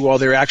this issue while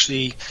they're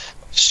actually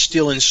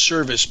still in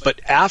service, but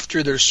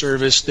after their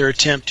service, their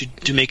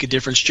attempt to make a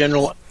difference.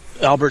 General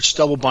Albert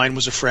Stubblebine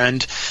was a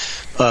friend,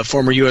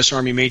 former U.S.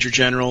 Army Major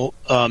General,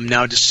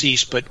 now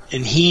deceased, what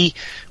he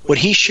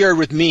shared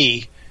with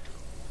me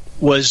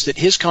was that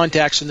his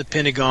contacts in the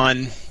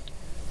Pentagon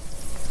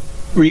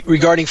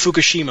regarding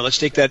Fukushima, let's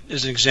take that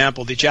as an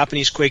example, the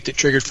Japanese quake that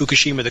triggered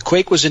Fukushima. The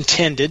quake was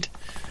intended,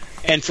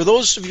 and for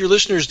those of your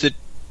listeners that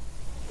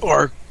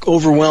are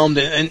overwhelmed,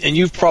 and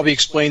you've probably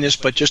explained this,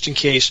 but just in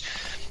case,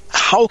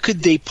 how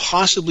could they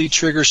possibly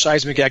trigger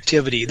seismic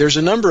activity? There's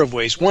a number of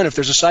ways. One, if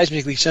there's a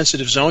seismically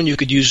sensitive zone, you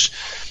could use,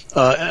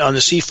 on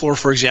the seafloor,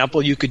 for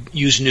example, you could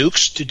use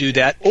nukes to do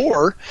that.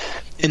 Or,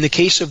 in the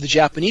case of the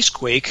Japanese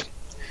quake,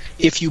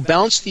 if you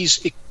bounce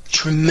these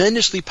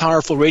tremendously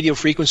powerful radio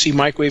frequency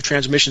microwave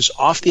transmissions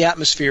off the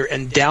atmosphere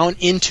and down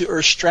into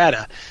Earth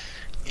strata,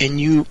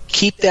 and you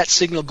keep that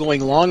signal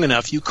going long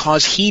enough, you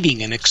cause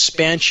heating and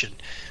expansion,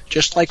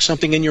 just like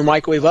something in your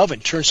microwave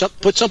oven.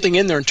 Put something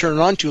in there and turn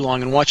it on too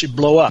long and watch it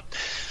blow up.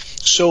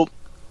 So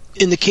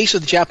in the case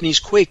of the Japanese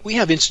quake, we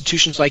have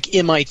institutions like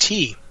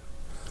MIT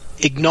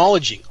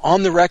acknowledging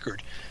on the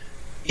record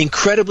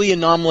incredibly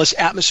anomalous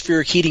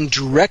atmospheric heating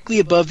directly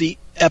above the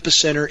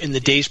epicenter in the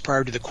days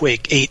prior to the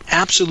quake, an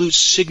absolute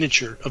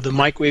signature of the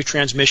microwave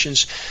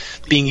transmissions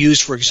being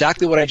used for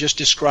exactly what I just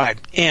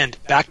described. And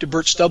back to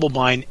Bert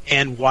Stubblebine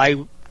and why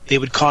they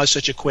would cause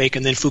such a quake,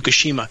 and then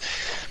Fukushima.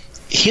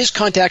 His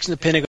contacts in the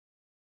Pentagon.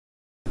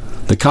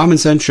 The Common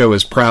Sense Show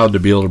is proud to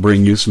be able to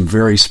bring you some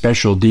very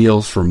special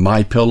deals from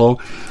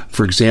MyPillow.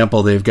 For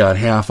example, they've got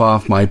half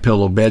off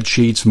MyPillow bed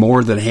sheets,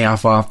 more than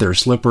half off their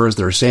slippers,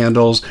 their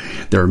sandals,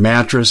 their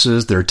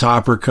mattresses, their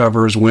topper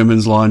covers,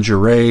 women's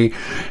lingerie.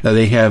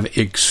 They have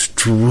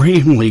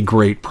extremely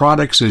great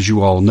products, as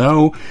you all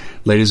know.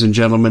 Ladies and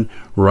gentlemen,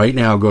 right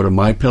now go to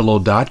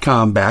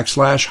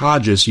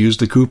mypillow.com/Hodges. Use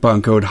the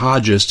coupon code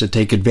Hodges to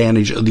take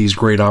advantage of these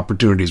great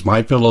opportunities.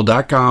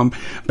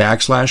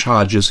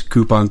 mypillow.com/Hodges,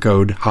 coupon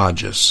code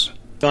Hodges.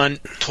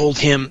 Told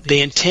him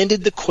they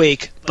intended the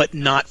quake, but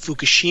not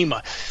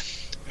Fukushima.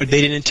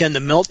 They didn't intend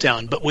the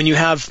meltdown. But when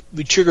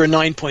we trigger a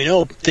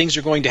 9.0, things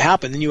are going to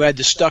happen. Then you add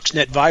the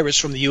Stuxnet virus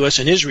from the U.S.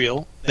 and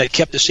Israel that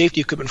kept the safety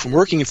equipment from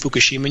working in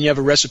Fukushima, and you have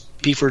a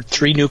recipe for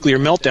 3 nuclear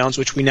meltdowns,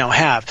 which we now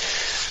have.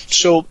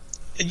 So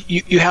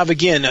you have,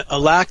 again, a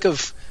lack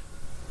of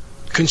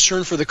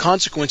concern for the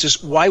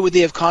consequences, why would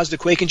they have caused a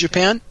quake in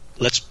Japan?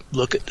 Let's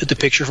look at the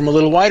picture from a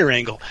little wider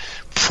angle.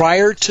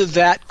 Prior to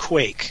that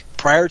quake,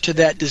 prior to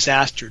that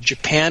disaster,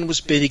 Japan was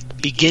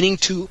beginning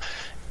to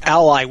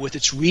ally with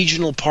its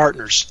regional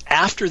partners.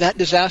 After that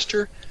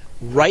disaster,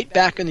 right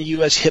back in the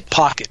U.S. hip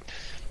pocket,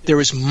 there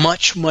is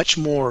much, much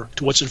more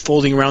to what's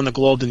unfolding around the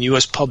globe than the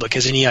U.S. public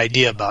has any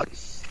idea about.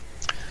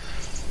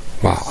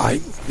 Wow, I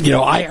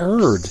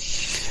heard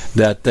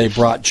that they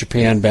brought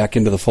Japan back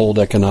into the fold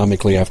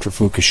economically after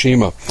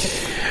Fukushima,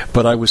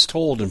 but I was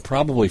told, and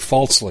probably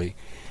falsely,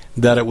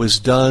 that it was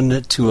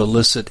done to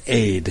elicit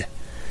aid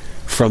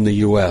from the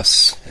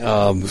U.S.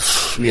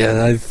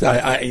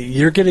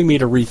 You're getting me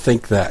to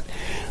rethink that.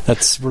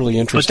 That's really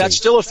interesting. But that's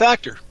still a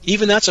factor.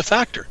 Even that's a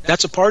factor.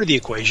 That's a part of the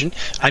equation.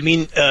 I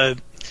mean,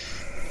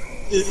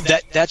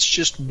 that's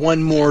just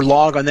one more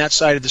log on that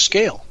side of the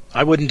scale.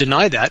 I wouldn't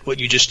deny that,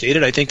 what you just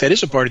stated. I think that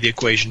is a part of the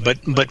equation.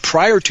 But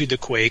prior to the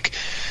quake,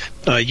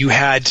 you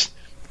had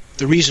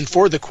the reason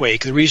for the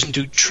quake, the reason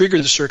to trigger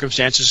the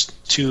circumstances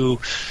to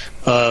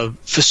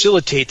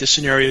facilitate the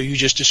scenario you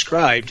just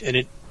described,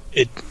 and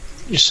it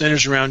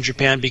centers around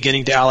Japan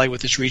beginning to ally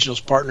with its regional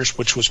partners,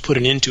 which was put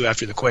an end to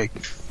after the quake.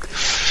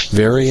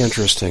 Very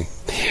interesting.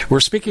 We're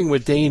speaking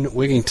with Dane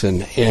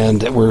Wigington,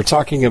 and we're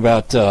talking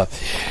about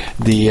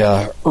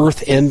the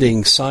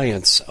earth-ending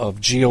science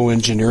of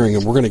geoengineering,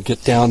 and we're going to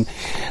get down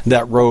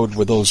that road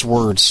with those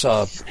words,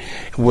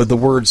 with the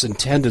words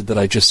intended that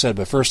I just said.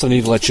 But first, I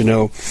need to let you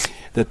know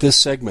that this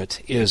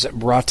segment is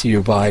brought to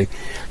you by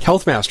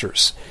Health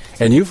Masters.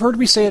 And you've heard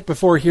me say it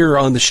before here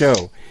on the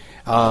show.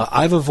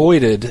 I've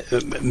avoided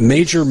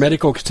major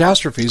medical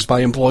catastrophes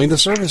by employing the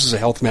services of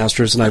Health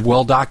Masters, and I've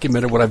well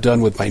documented what I've done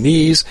with my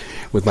knees,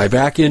 with my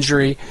back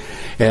injury,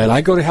 and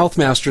I go to Health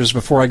Masters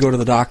before I go to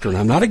the doctor. And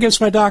I'm not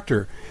against my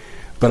doctor,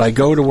 but I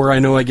go to where I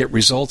know I get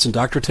results, and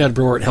Dr. Ted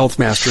Brewer at Health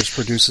Masters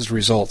produces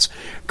results.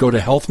 Go to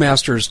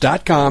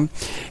healthmasters.com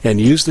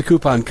and use the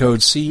coupon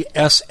code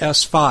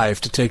CSS5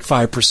 to take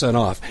 5%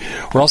 off.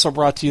 We're also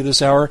brought to you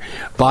this hour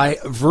by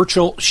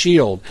Virtual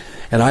Shield.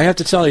 And I have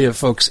to tell you,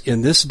 folks,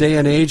 in this day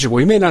and age,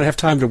 we may not have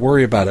time to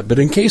worry about it, but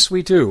in case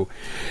we do,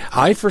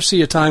 I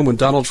foresee a time when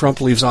Donald Trump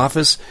leaves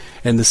office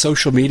and the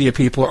social media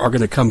people are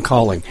going to come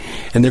calling.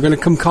 And they're going to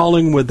come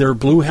calling with their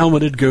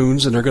blue-helmeted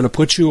goons, and they're going to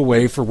put you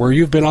away for where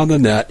you've been on the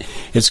net.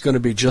 It's going to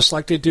be just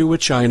like they do with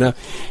China.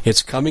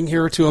 It's coming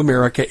here to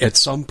America at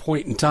some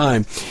point in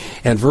time,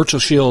 and Virtual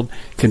Shield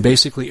can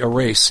basically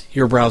erase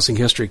your browsing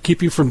history,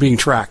 keep you from being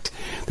tracked.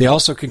 They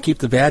also can keep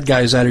the bad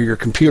guys out of your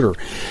computer.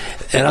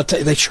 And I'll tell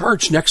you, they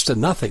charge next to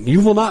nothing. You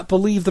will not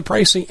believe the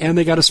pricing, and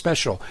they got a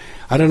special.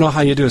 I don't know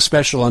how you do a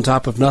special on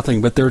top of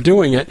nothing, but they're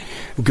doing it.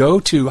 Go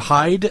to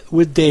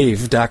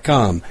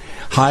hidewithdave.com,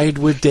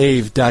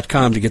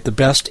 hidewithdave.com to get the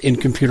best in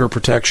computer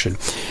protection.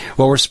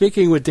 Well, we're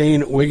speaking with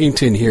Dane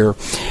Wigington here,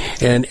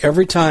 and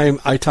every time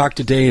I talk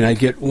to Dane, I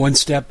get one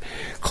step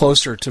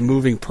closer to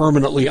moving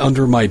permanently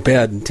under my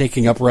bed and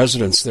taking up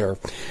residence there,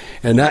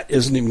 and that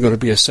isn't even going to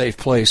be a safe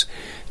place.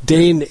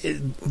 Dane,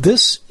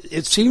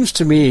 it seems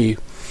to me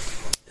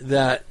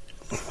that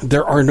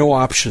there are no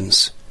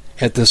options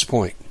at this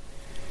point.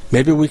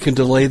 Maybe we can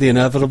delay the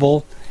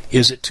inevitable.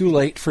 Is it too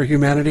late for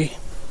humanity?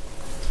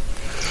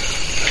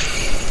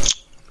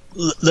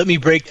 Let me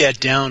break that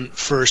down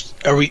first.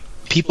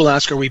 People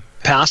ask, are we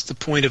past the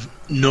point of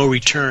no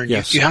return?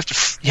 Yes. You have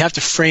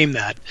to frame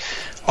that.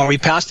 Are we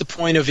past the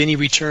point of any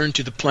return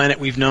to the planet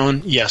we've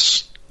known?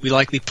 Yes. We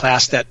likely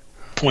passed that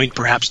point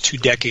perhaps 2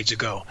 decades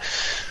ago.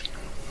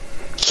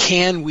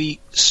 Can we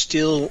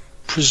still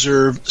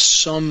preserve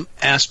some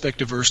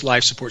aspect of Earth's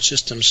life support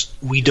systems?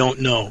 We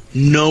don't know.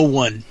 No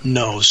one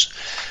knows.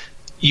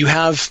 You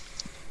have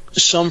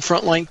some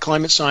frontline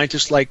climate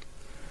scientists like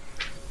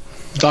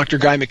Dr.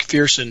 Guy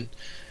McPherson,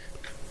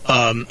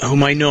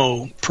 whom I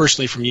know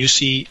personally from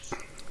UC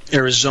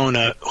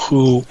Arizona,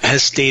 who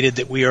has stated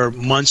that we are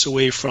months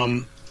away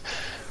from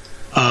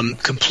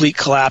complete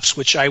collapse,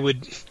 which I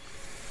would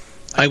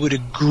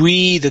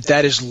agree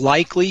that is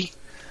likely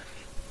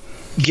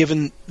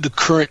given the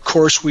current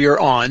course we are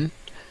on.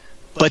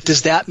 But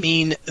does that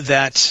mean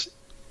that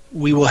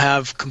we will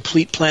have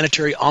complete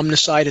planetary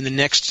omnicide in the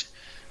next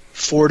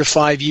 4 to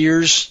 5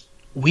 years?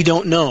 We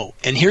don't know.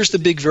 And here's the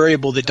big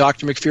variable that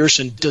Dr.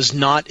 McPherson does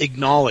not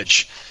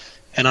acknowledge.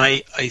 And I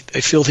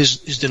feel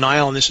his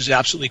denial on this is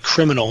absolutely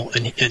criminal,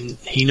 and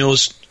he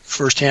knows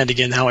firsthand,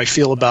 again, how I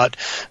feel about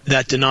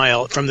that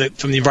denial. From the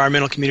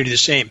environmental community, the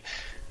same.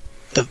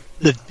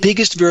 The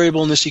biggest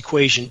variable in this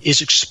equation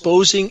is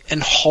exposing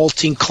and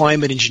halting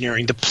climate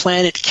engineering. The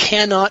planet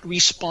cannot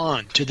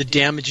respond to the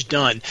damage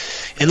done.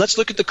 And let's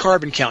look at the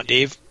carbon count,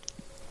 Dave.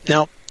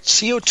 Now,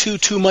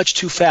 CO2 too much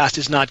too fast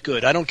is not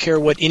good. I don't care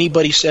what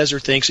anybody says or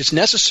thinks. It's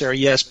necessary,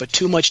 yes, but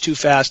too much too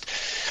fast,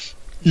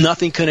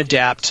 nothing can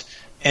adapt,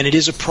 and it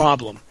is a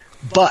problem.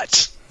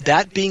 But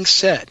that being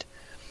said,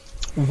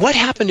 what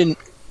happened in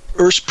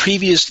Earth's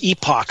previous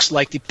epochs,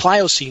 like the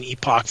Pliocene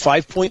epoch,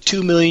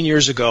 5.2 million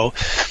years ago,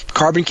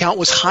 carbon count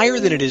was higher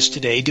than it is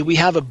today, did we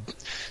have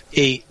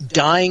a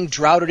dying,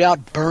 droughted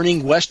out,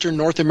 burning Western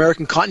North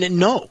American continent?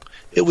 No.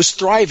 It was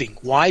thriving.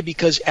 Why?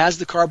 Because as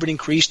the carbon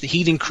increased, the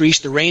heat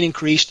increased, the rain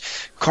increased,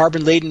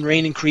 carbon-laden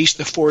rain increased,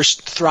 the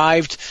forest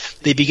thrived.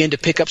 They began to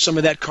pick up some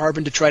of that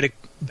carbon to try to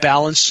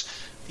balance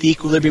the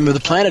equilibrium of the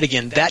planet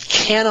again. That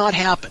cannot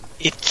happen.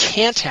 It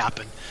can't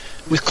happen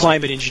with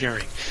climate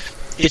engineering.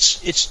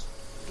 It's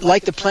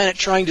like the planet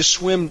trying to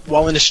swim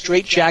while in a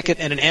straitjacket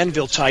and an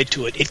anvil tied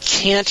to it. It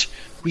can't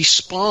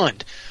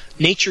respond.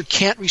 Nature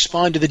can't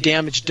respond to the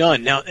damage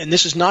done. Now, and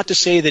this is not to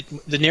say that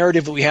the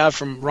narrative that we have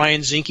from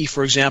Ryan Zinke,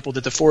 for example,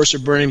 that the forests are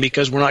burning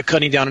because we're not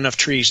cutting down enough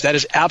trees. That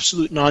is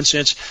absolute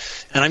nonsense,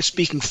 and I'm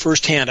speaking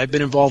firsthand. I've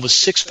been involved with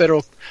 6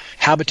 federal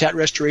habitat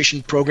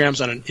restoration programs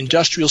on an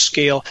industrial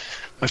scale.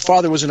 My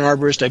father was an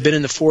arborist. I've been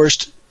in the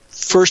forest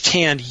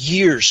firsthand,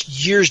 years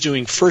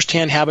doing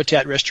firsthand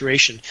habitat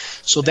restoration.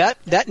 So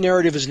that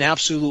narrative is an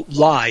absolute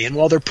lie, and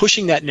while they're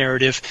pushing that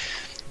narrative,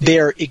 they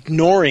are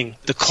ignoring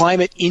the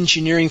climate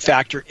engineering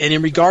factor. And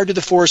in regard to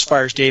the forest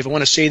fires, Dave, I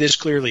want to say this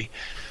clearly.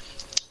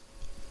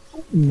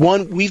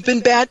 One, we've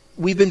been bad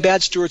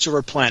stewards of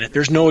our planet.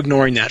 There's no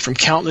ignoring that from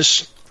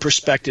countless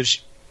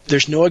perspectives.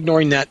 There's no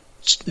ignoring that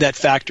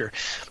factor.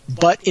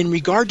 But in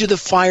regard to the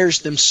fires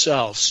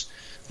themselves,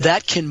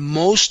 that can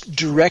most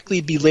directly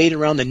be laid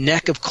around the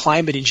neck of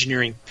climate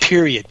engineering,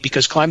 period,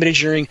 because climate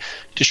engineering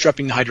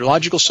disrupting the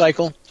hydrological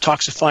cycle,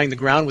 toxifying the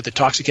ground with the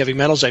toxic heavy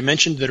metals I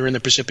mentioned that are in the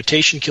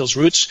precipitation, kills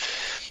roots,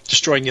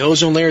 destroying the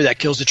ozone layer, that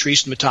kills the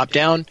trees from the top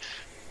down,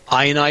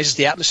 ionizes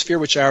the atmosphere,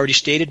 which I already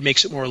stated,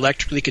 makes it more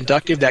electrically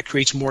conductive, that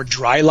creates more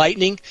dry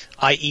lightning,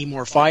 i.e.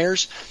 more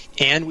fires,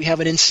 and we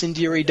have an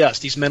incendiary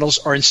dust. These metals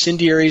are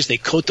incendiaries. They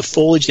coat the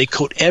foliage. They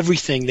coat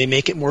everything. They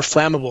make it more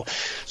flammable.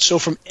 So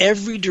from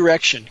every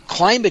direction,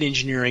 climate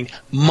engineering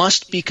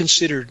must be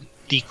considered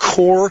the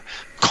core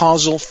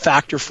causal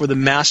factor for the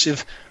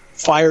massive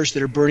fires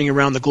that are burning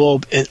around the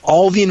globe, and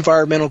all the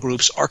environmental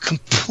groups are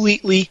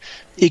completely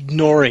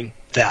ignoring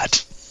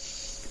that.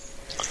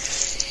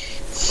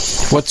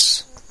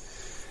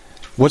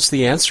 What's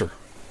the answer?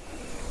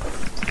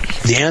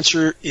 The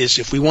answer is,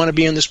 if we want to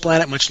be on this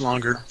planet much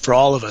longer, for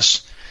all of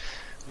us,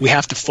 we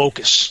have to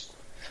focus.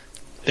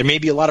 There may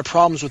be a lot of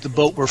problems with the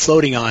boat we're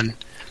floating on,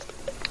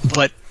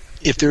 but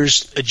if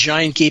there's a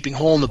giant gaping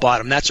hole in the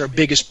bottom, that's our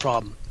biggest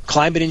problem.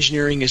 Climate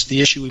engineering is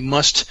the issue we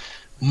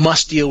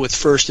must deal with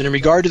first. And in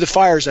regard to the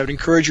fires, I would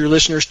encourage your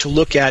listeners to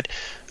look at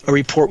a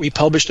report we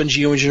published on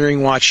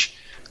Geo-Engineering Watch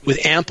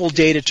with ample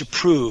data to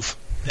prove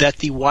that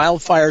the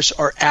wildfires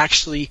are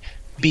actually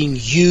being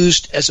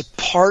used as a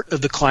part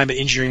of the climate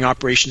engineering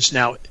operations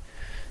now,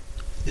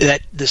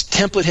 that this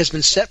template has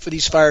been set for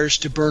these fires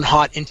to burn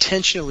hot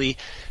intentionally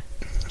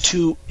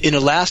in a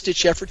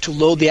last-ditch effort to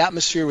load the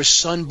atmosphere with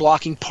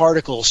sun-blocking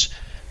particles,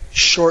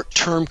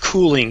 short-term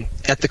cooling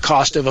at the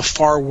cost of a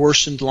far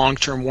worsened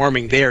long-term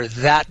warming. They are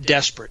that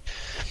desperate.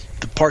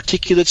 The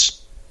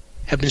particulates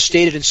have been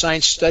stated in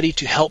science study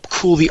to help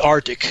cool the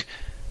Arctic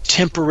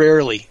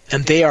temporarily,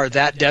 and they are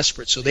that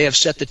desperate. So they have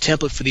set the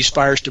template for these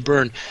fires to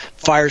burn.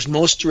 Fires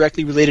most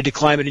directly related to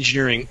climate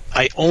engineering.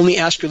 I only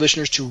ask your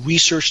listeners to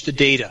research the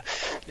data.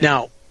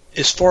 Now,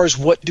 as far as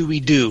what do we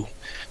do,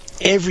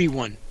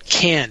 everyone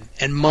can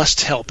and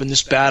must help in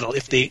this battle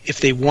if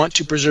they want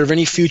to preserve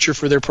any future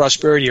for their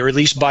prosperity, or at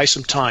least buy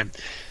some time.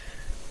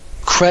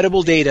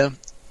 Credible data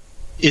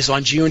is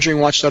on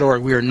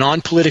geoengineeringwatch.org. We are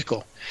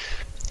non-political.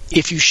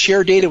 If you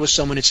share data with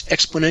someone, it's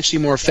exponentially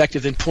more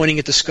effective than pointing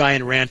at the sky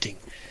and ranting.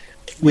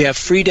 We have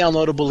free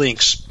downloadable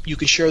links. You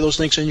can share those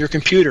links on your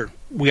computer.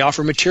 We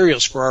offer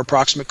materials for our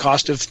approximate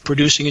cost of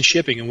producing and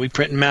shipping, and we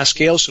print in mass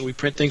scale, so we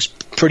print things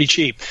pretty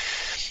cheap.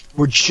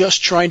 We're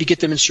just trying to get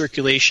them in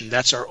circulation.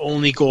 That's our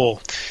only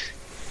goal.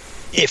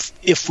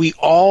 If we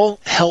all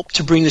help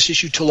to bring this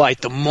issue to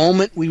light, the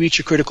moment we reach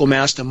a critical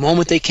mass, the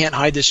moment they can't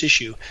hide this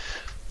issue,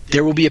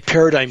 there will be a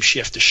paradigm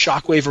shift, a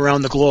shockwave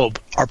around the globe.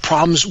 Our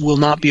problems will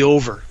not be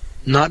over,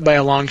 not by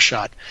a long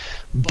shot,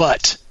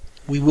 but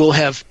we will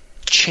have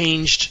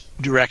changed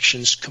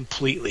directions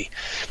completely.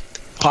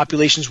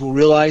 Populations will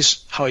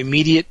realize how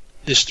immediate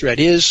this threat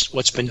is,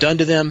 what's been done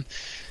to them,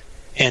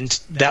 and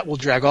that will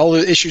drag all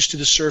the issues to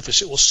the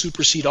surface. It will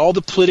supersede all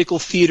the political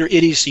theater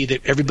idiocy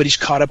that everybody's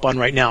caught up on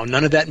right now.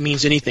 None of that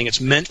means anything. It's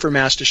meant for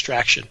mass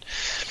distraction.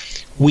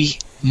 We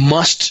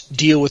must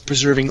deal with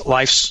preserving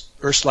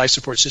Earth's life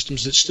support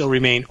systems that still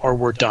remain, or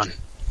we're done.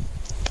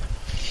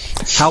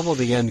 How will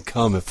the end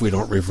come if we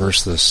don't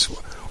reverse this?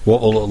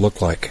 What will it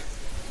look like?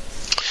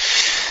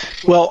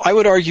 Well, I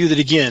would argue that,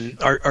 again,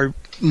 our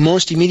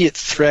most immediate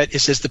threat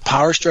is as the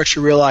power structure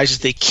realizes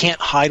they can't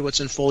hide what's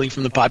unfolding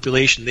from the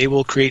population. They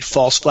will create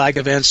false flag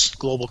events,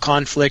 global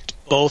conflict,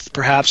 both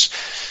perhaps.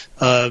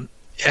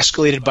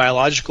 Escalated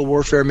biological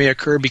warfare may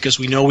occur because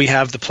we know we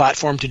have the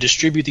platform to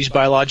distribute these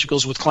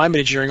biologicals with climate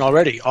engineering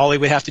already. All they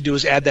would have to do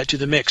is add that to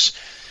the mix,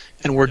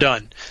 and we're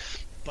done.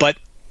 But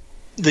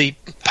the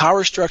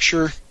power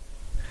structure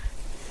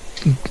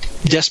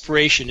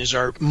desperation is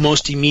our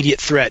most immediate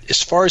threat.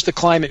 As far as the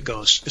climate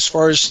goes, as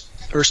far as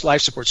Earth's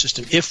life support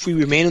system, if we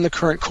remain in the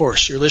current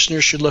course, your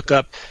listeners should look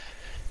up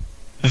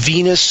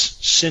Venus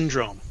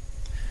syndrome.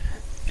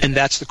 And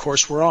that's the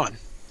course we're on.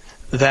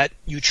 That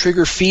you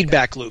trigger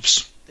feedback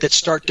loops that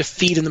start to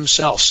feed in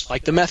themselves,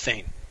 like the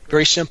methane.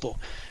 Very simple.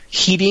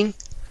 Heating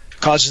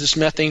causes this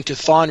methane to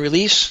thaw and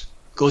release,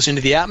 goes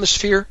into the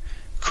atmosphere,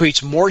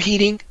 creates more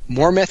heating,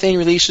 more methane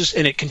releases,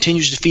 and it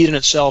continues to feed in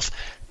itself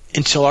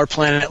until our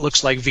planet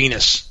looks like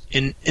Venus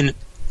in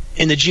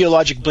the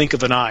geologic blink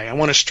of an eye. I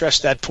want to stress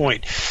that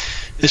point.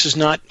 This is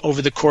not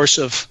over the course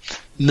of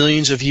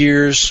millions of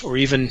years or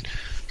even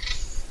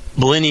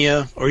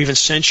millennia or even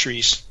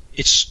centuries.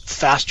 It's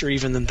faster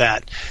even than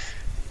that.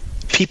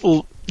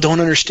 People don't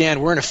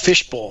understand. We're in a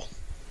fishbowl,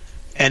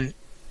 and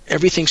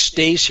everything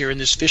stays here in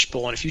this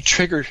fishbowl. And if you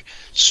trigger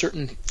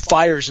certain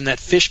fires in that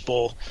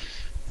fishbowl,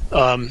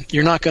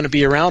 you're not going to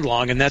be around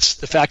long, and that's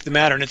the fact of the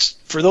matter. And it's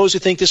for those who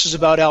think this is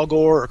about Al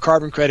Gore or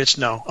carbon credits,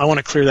 no. I want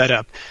to clear that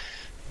up.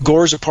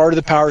 Gore's a part of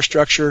the power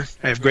structure.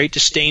 I have great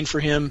disdain for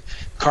him.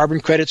 Carbon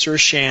credits are a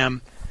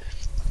sham.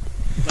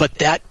 But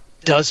that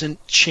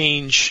doesn't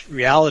change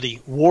reality.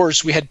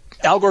 Wars,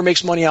 Al Gore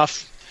makes money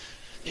off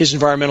his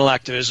environmental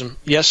activism.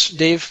 Yes,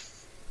 Dave?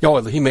 Oh,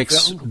 he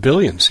makes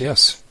billions,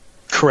 yes.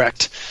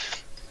 Correct.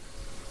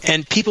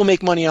 And people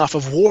make money off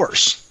of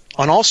wars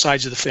on all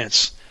sides of the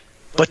fence.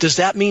 But does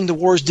that mean the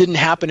wars didn't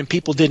happen and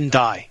people didn't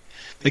die?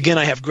 Again,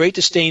 I have great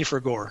disdain for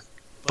Gore.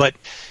 But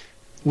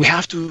we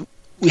have to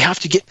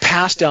get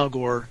past Al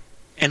Gore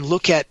and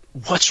look at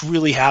what's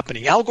really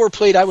happening. Al Gore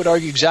played, I would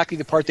argue, exactly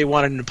the part they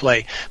wanted him to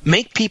play.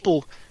 Make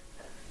people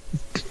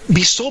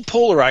be so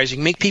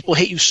polarizing, make people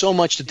hate you so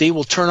much that they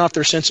will turn off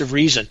their sense of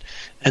reason,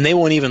 and they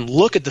won't even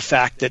look at the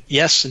fact that,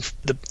 yes,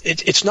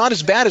 it's not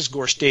as bad as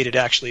Gore stated,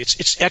 actually.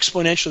 It's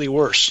exponentially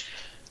worse.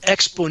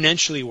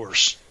 Exponentially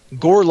worse.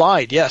 Gore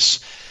lied, yes,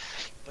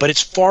 but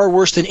it's far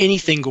worse than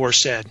anything Gore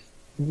said.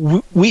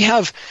 We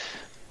have...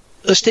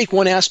 Let's take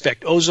one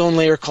aspect, ozone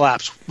layer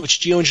collapse, which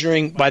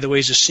geoengineering, by the way,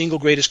 is the single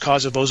greatest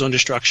cause of ozone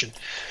destruction.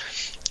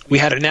 We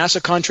had a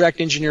NASA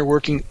contract engineer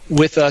working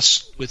with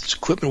us with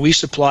equipment we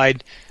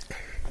supplied.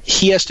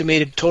 He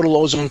estimated total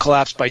ozone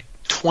collapse by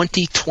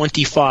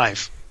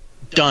 2025.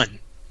 Done.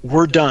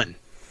 We're done.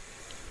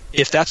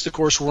 If that's the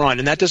course we're on.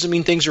 And that doesn't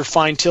mean things are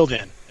fine till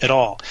then at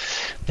all.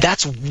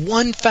 That's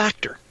one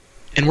factor.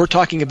 And we're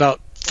talking about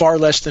far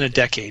less than a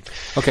decade.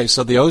 Okay,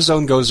 so the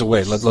ozone goes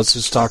away. Let's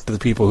just talk to the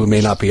people who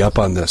may not be up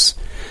on this.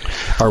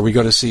 Are we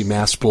going to see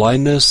mass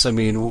blindness? I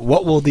mean,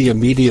 what will the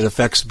immediate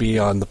effects be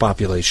on the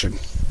population?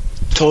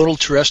 Total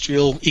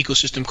terrestrial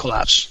ecosystem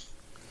collapse.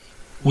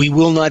 We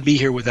will not be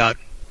here without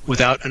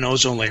an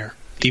ozone layer.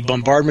 The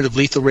bombardment of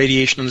lethal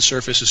radiation on the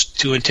surface is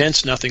too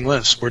intense, nothing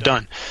lives. We're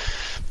done.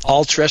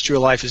 All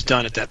terrestrial life is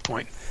done at that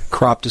point.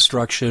 Crop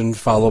destruction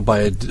followed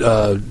by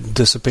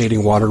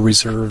dissipating water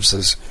reserves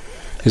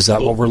is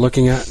that what we're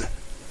looking at?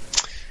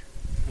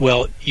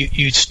 Well,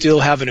 you'd still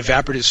have an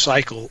evaporative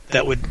cycle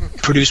that would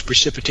produce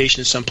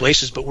precipitation in some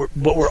places, but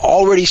what we're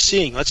already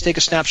seeing, let's take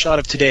a snapshot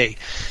of today.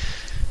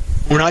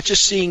 We're not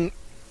just seeing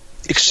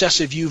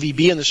excessive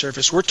UVB on the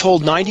surface. We're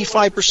told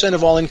 95%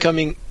 of all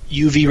incoming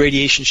UV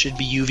radiation should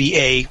be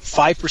UVA, 5%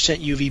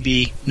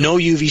 UVB, no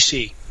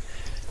UVC,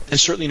 and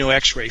certainly no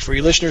X-ray. For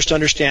your listeners to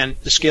understand,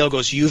 the scale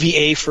goes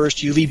UVA first,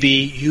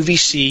 UVB,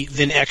 UVC,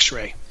 then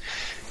X-ray.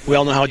 We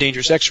all know how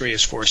dangerous X-ray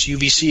is for us.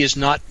 UVC is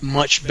not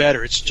much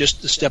better. It's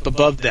just a step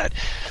above that.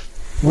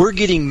 We're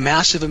getting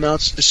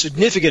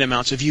significant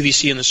amounts of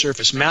UVC on the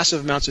surface,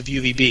 massive amounts of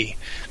UVB.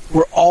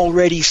 We're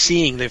already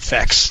seeing the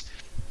effects.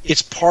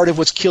 It's part of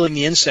what's killing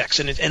the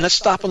insects. And let's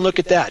stop and look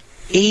at that.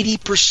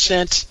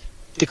 80%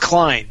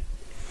 decline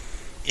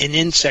in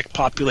insect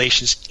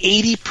populations.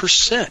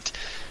 80%.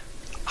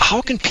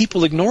 How can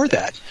people ignore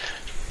that?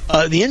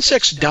 The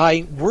insects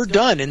die, we're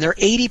done, and they're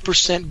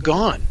 80%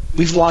 gone.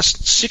 We've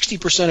lost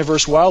 60% of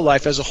Earth's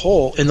wildlife as a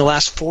whole in the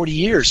last 40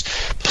 years.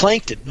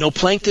 Plankton, no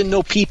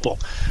people.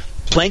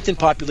 Plankton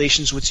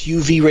populations with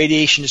UV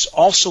radiation is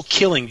also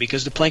killing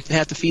because the plankton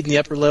have to feed in the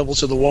upper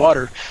levels of the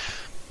water,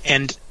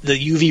 and the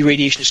UV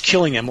radiation is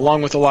killing them,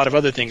 along with a lot of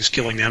other things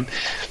killing them.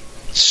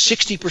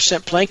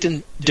 60%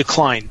 plankton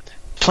decline.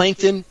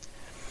 Plankton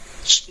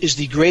is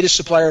the greatest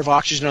supplier of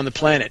oxygen on the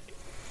planet.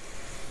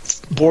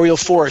 Boreal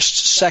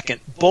forests, second.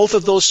 Both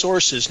of those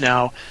sources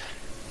now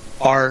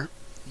are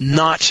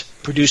not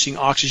producing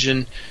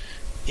oxygen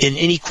in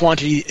any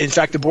quantity. In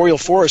fact, the boreal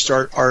forests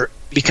are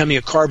becoming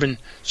a carbon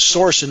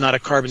source and not a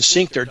carbon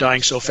sink. They're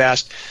dying so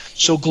fast.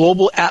 So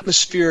global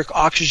atmospheric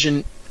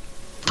oxygen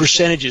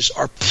percentages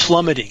are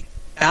plummeting,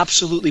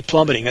 absolutely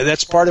plummeting. And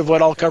that's part of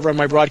what I'll cover on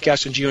my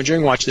broadcast on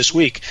Geo-Engineering Watch this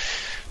week.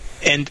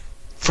 And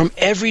from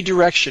every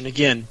direction,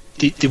 again,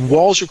 the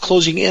walls are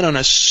closing in on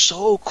us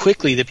so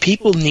quickly that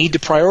people need to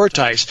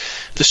prioritize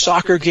the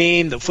soccer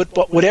game, the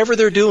football, whatever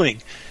they're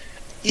doing.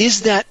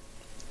 Is that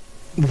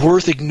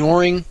worth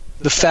ignoring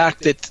the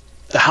fact that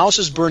the house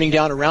is burning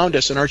down around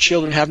us and our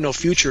children have no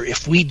future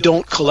if we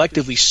don't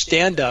collectively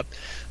stand up,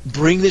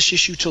 bring this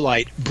issue to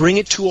light, bring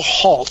it to a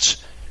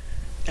halt,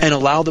 and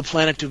allow the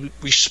planet to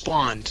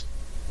respond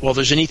while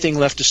there's anything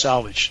left to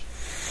salvage?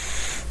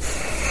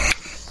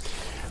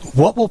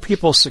 What will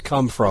people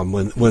succumb from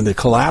when the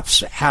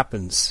collapse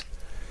happens?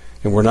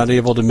 and we're not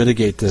able to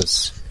mitigate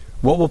this,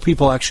 what will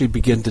people actually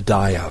begin to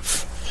die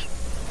of?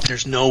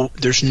 There's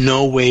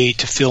no way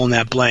to fill in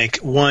that blank.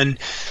 One,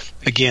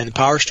 again, the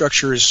power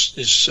structure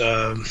is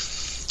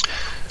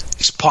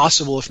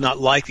possible, if not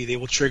likely, they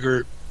will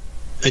trigger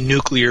a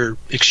nuclear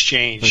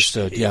exchange.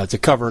 Understood. Yeah, to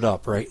cover it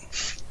up, right?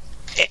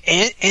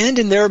 And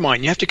in their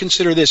mind, you have to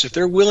consider this: if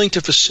they're willing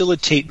to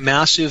facilitate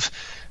massive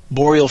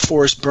boreal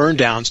forest burn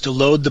downs to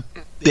load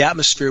the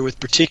atmosphere with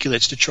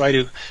particulates to try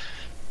to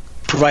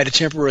provide a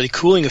temporary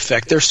cooling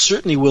effect, they're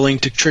certainly willing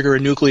to trigger a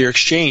nuclear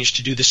exchange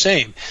to do the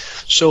same.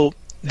 So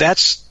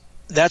that's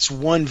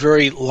one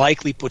very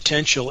likely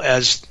potential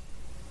as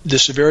the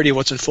severity of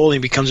what's unfolding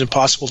becomes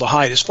impossible to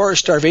hide. As far as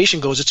starvation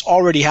goes, it's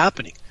already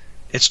happening.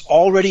 It's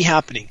already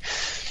happening.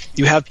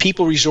 You have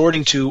people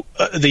resorting to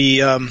the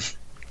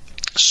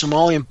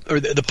Somalian or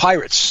the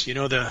pirates. You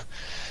know,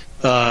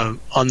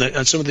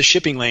 on some of the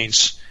shipping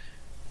lanes.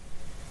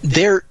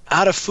 They're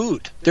out of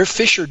food. Their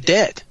fish are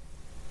dead.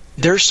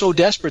 They're so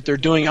desperate.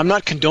 I'm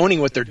not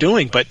condoning what they're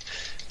doing, but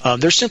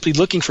they're simply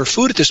looking for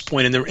food at this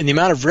point. And the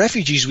amount of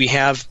refugees we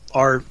have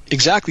are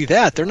exactly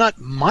that. They're not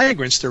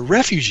migrants. They're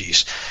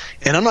refugees.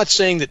 And I'm not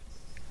saying that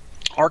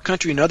our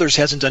country and others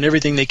hasn't done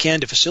everything they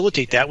can to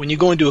facilitate that. When you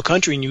go into a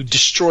country and you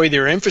destroy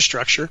their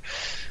infrastructure,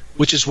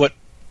 which is what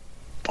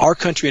our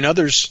country and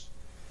others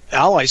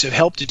allies have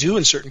helped to do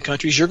in certain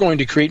countries, you're going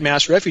to create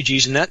mass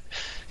refugees, and that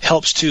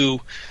helps to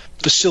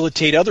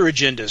facilitate other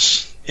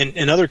agendas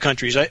in other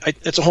countries.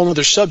 That's a whole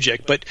other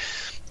subject, but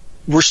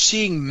we're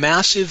seeing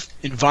massive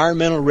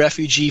environmental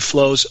refugee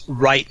flows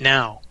right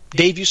now.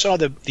 Dave, you saw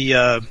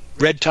the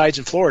red tides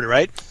in Florida,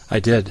 right? I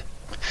did.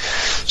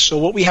 So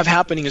what we have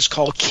happening is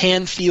called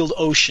Canfield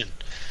Ocean.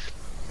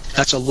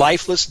 That's a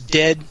lifeless,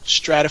 dead,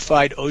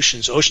 stratified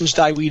oceans. Oceans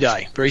die, we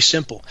die. Very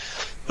simple.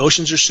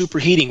 Oceans are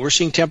superheating. We're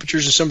seeing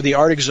temperatures in some of the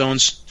Arctic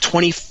zones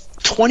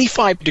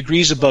 25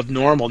 degrees above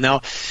normal.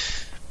 Now,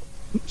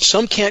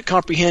 some can't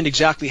comprehend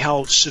exactly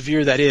how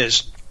severe that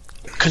is.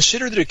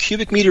 Consider that a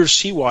cubic meter of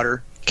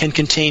seawater can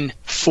contain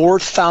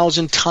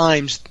 4,000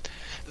 times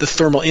the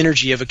thermal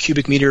energy of a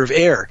cubic meter of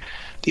air.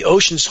 The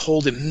oceans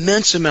hold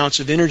immense amounts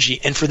of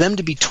energy, and for them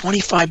to be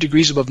 25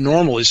 degrees above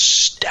normal is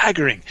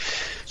staggering.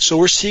 So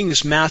we're seeing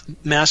this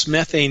mass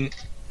methane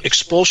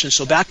expulsion.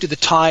 So back to the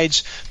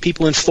tides,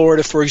 people in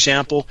Florida, for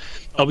example,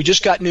 we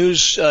just got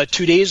news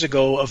 2 days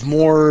ago of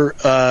more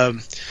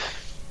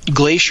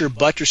glacier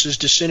buttresses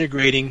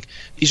disintegrating.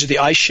 These are the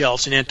ice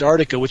shelves in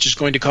Antarctica, which is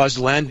going to cause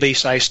the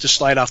land-based ice to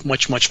slide off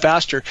much, much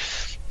faster.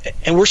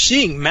 And we're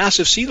seeing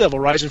massive sea level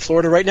rise in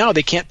Florida right now.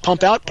 They can't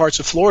pump out parts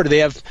of Florida. They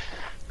have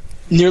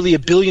nearly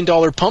 $1 billion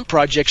pump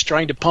projects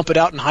trying to pump it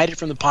out and hide it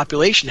from the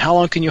population. How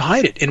long can you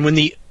hide it? And when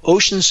the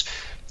oceans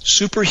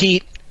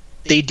superheat,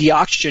 they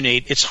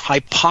deoxygenate. It's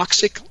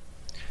hypoxic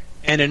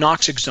and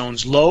anoxic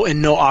zones, low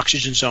and no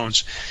oxygen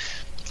zones.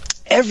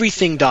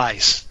 Everything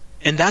dies.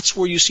 And that's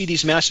where you see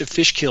these massive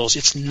fish kills.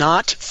 It's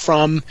not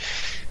from...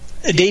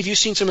 Dave, you've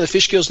seen some of the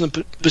fish kills in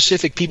the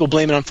Pacific. People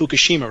blame it on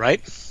Fukushima,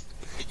 right?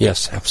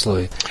 Yes,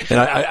 absolutely.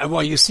 And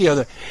well, you see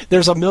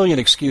there's a million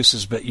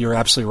excuses, but you're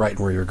absolutely right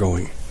in where you're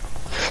going.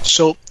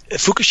 So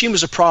Fukushima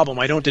is a problem.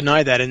 I don't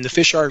deny that, and the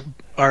fish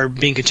are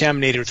being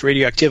contaminated with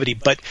radioactivity.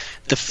 But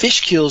the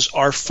fish kills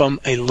are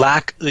from a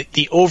lack,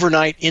 the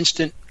overnight,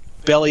 instant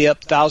belly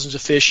up, thousands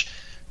of fish.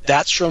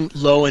 That's from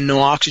low and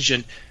no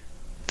oxygen.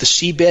 The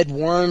seabed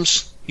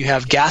warms, you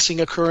have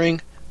gassing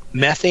occurring,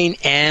 methane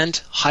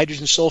and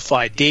hydrogen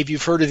sulfide. Dave,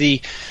 you've heard of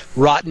the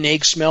rotten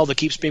egg smell that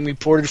keeps being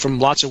reported from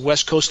lots of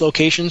West Coast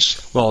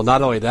locations? Well,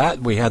 not only that,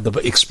 we had the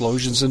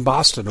explosions in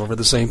Boston over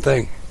the same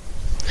thing.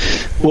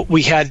 Well,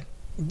 we had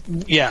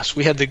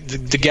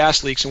the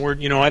gas leaks, and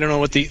I don't know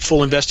what the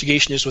full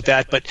investigation is with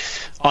that, but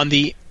on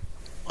the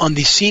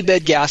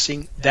seabed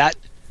gassing, that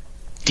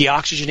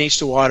deoxygenates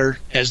the water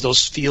as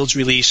those fields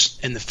release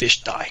and the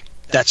fish die.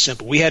 That's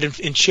simple. We had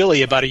in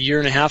Chile about a year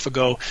and a half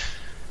ago,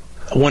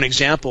 one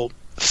example,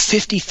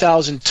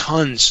 50,000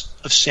 tons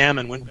of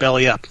salmon went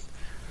belly up.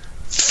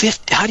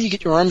 How do you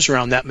get your arms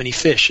around that many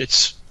fish?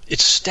 It's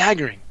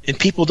staggering, and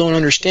people don't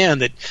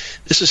understand that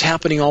this is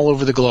happening all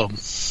over the globe.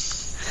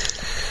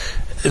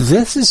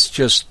 This is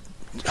just,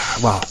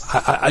 wow,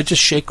 I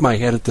just shake my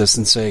head at this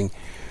and saying,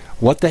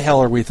 what the hell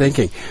are we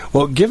thinking?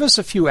 Well, give us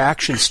a few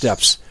action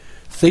steps,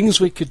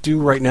 things we could do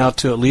right now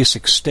to at least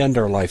extend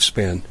our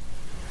lifespan.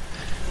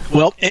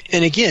 Well,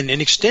 and again,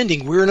 in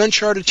extending, we're in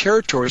uncharted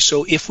territory,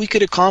 so if we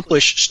could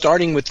accomplish,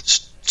 starting with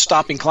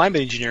stopping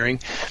climate engineering,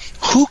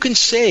 who can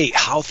say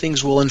how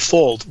things will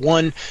unfold?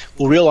 One,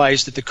 we'll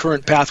realize that the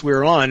current path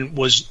we're on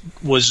was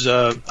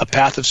a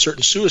path of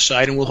certain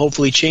suicide, and we'll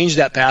hopefully change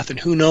that path, and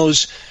who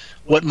knows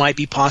what might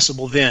be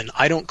possible then.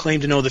 I don't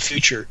claim to know the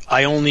future.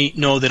 I only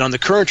know that on the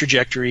current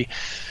trajectory,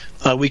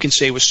 we can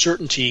say with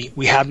certainty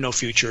we have no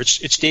future.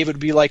 It's David,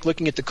 would be like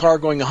looking at the car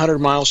going 100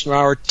 miles an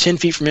hour, 10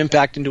 feet from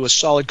impact into a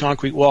solid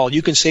concrete wall.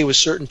 You can say with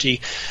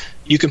certainty,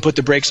 you can put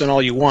the brakes on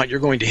all you want, you're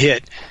going to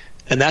hit.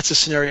 And that's the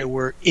scenario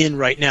we're in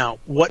right now.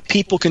 What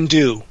people can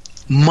do,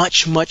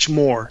 much, much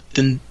more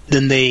than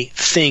they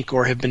think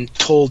or have been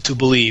told to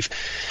believe.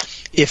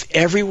 if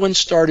everyone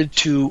started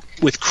to,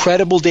 with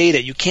credible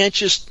data, you can't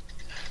just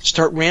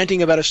start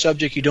ranting about a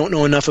subject you don't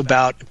know enough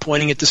about,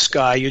 pointing at the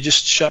sky, you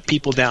just shut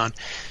people down.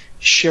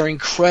 Sharing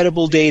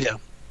credible data,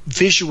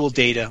 visual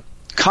data,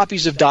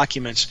 copies of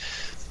documents,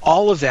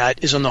 all of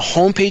that is on the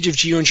homepage of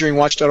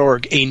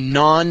geoengineeringwatch.org, a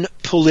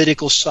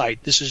non-political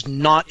site. This is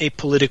not a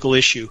political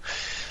issue.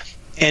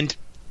 And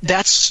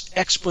that's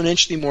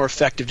exponentially more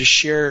effective to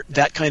share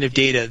that kind of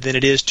data than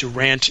it is to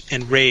rant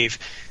and rave.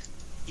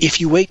 If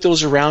you wake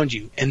those around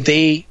you and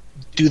they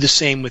do the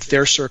same with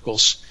their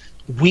circles,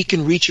 we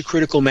can reach a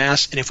critical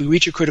mass, and if we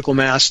reach a critical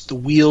mass, the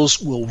wheels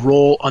will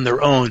roll on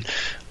their own.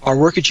 Our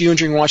work at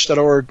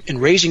geoengineeringwatch.org in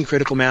raising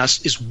critical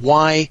mass is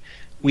why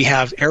we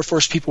have Air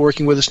Force people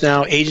working with us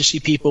now, agency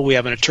people, we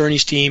have an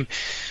attorneys team.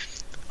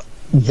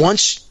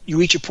 Once you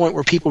reach a point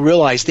where people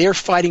realize they are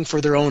fighting for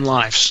their own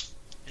lives,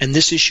 and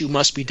this issue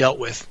must be dealt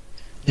with,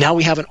 now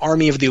we have an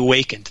army of the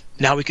awakened.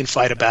 Now we can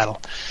fight a battle.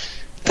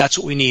 That's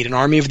what we need, an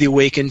army of the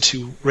awakened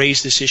to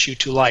raise this issue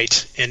to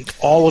light, and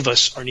all of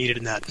us are needed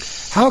in that.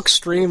 How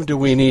extreme do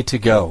we need to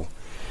go?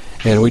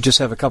 And we just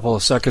have a couple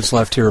of seconds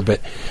left here, but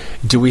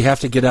do we have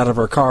to get out of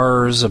our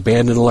cars,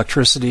 abandon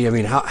electricity? I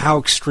mean, how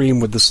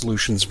extreme would the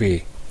solutions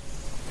be?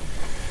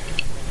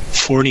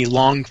 For any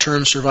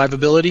long-term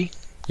survivability?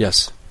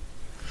 Yes.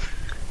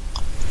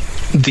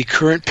 The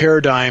current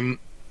paradigm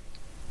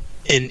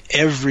in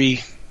every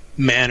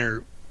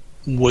manner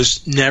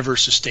was never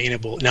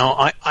sustainable.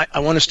 Now, I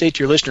want to state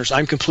to your listeners,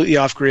 I'm completely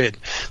off-grid.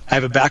 I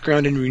have a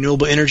background in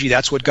renewable energy.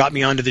 That's what got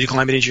me onto the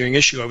climate engineering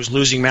issue. I was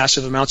losing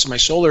massive amounts of my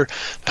solar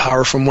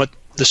power from what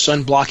the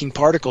sun-blocking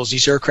particles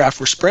these aircraft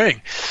were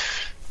spraying.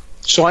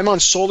 So I'm on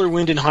solar,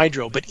 wind, and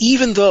hydro. But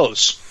even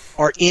those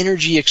are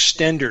energy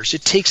extenders.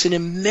 It takes an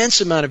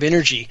immense amount of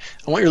energy.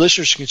 I want your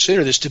listeners to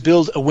consider this. To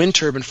build a wind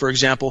turbine, for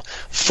example,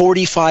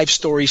 45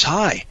 stories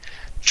high.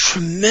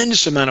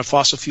 Tremendous amount of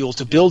fossil fuel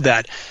to build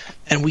that.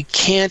 And we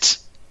can't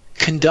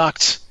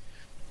conduct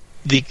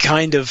the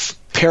kind of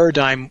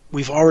paradigm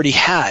we've already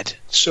had.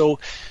 So,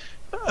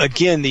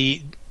 again,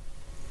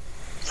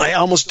 I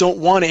almost don't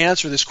want to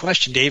answer this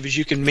question, Dave, as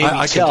you can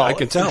maybe tell. I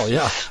can tell,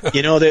 yeah.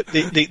 You know,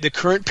 the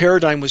current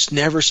paradigm was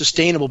never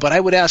sustainable. But I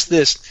would ask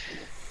this,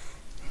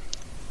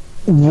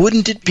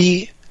 wouldn't it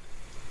be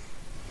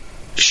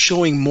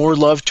showing more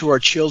love to our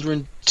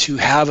children to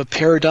have a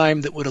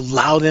paradigm that would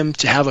allow them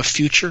to have a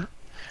future?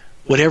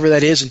 Whatever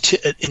that is,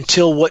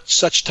 until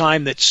such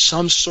time that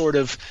some sort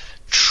of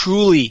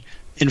truly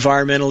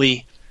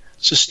environmentally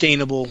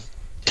sustainable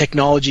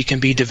technology can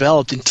be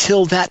developed.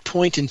 Until that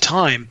point in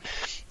time,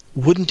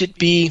 wouldn't it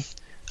be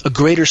a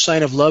greater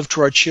sign of love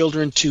to our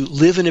children to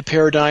live in a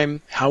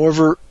paradigm,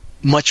 however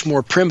much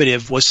more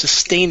primitive, was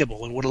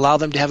sustainable and would allow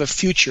them to have a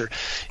future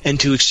and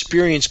to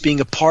experience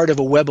being a part of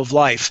a web of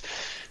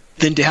life,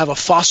 than to have a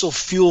fossil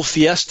fuel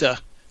fiesta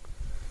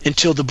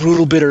until the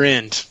brutal bitter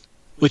end,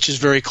 which is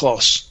very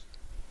close?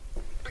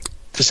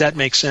 Does that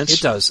make sense? It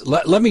does.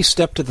 Let me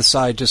step to the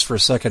side just for a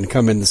second and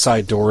come in the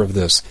side door of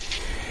this.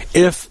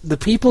 If the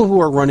people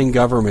who are running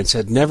governments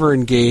had never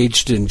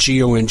engaged in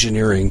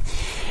geoengineering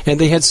and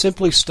they had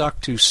simply stuck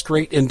to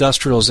straight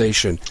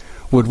industrialization,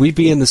 would we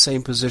be in the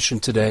same position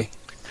today?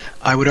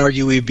 I would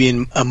argue we'd be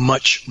in a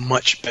much,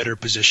 much better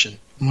position.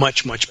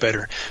 Much, much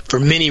better. For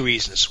many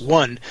reasons.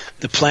 One,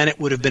 the planet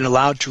would have been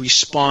allowed to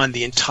respond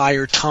the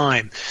entire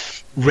time.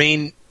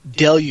 Rain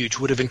deluge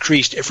would have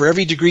increased for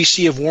every degree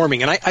C of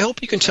warming. And I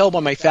hope you can tell by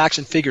my facts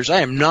and figures,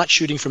 I am not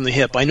shooting from the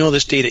hip. I know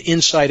this data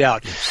inside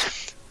out.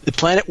 The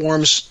planet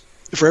warms,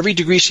 for every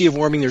degree C of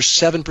warming, there's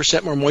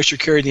 7% more moisture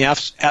carried in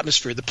the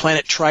atmosphere. The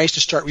planet tries to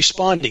start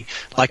responding,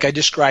 like I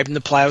described in the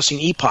Pliocene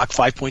epoch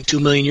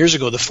 5.2 million years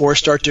ago. The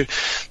forests start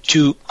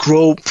to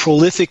grow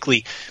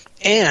prolifically.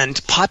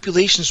 And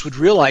populations would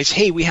realize,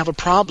 hey, we have a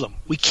problem.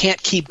 We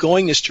can't keep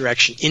going this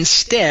direction.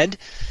 Instead,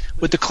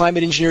 what the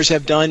climate engineers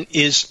have done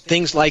is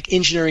things like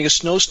engineering a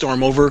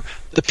snowstorm over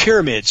the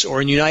pyramids or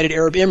in United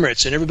Arab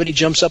Emirates, and everybody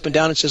jumps up and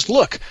down and says,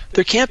 look,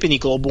 there can't be any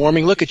global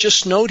warming. Look, it just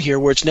snowed here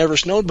where it's never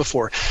snowed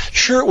before.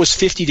 Sure, it was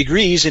 50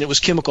 degrees and it was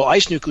chemical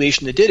ice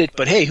nucleation that did it,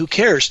 but hey, who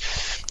cares?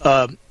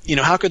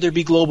 How could there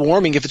be global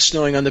warming if it's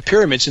snowing on the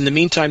pyramids? In the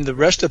meantime, the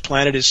rest of the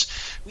planet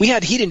we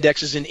had heat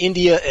indexes in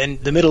India and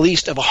the Middle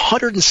East of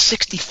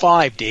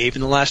 165, Dave,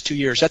 in the last 2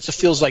 years. That's a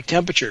feels-like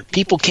temperature.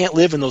 People can't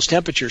live in those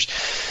temperatures.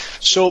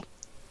 So,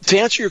 to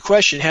answer your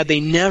question, had they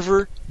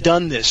never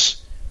done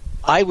this,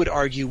 I would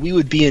argue we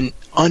would be in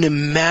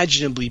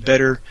unimaginably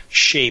better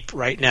shape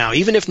right now.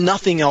 Even if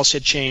nothing else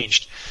had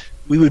changed,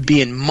 we would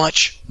be in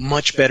much,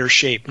 much better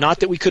shape.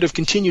 Not that we could have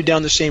continued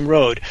down the same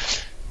road,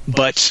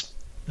 but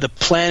the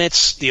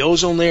planets, the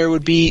ozone layer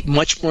would be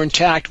much more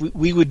intact.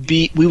 We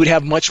would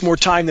have much more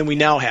time than we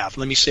now have.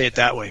 Let me say it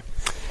that way.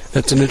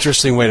 That's an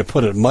interesting way to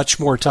put it. Much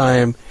more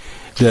time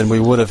than we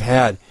would have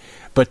had.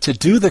 But to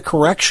do the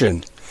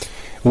correction,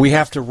 we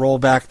have to roll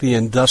back the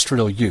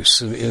industrial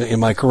use.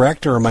 Am I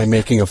correct, or am I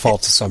making a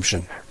false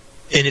assumption?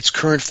 in its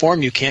current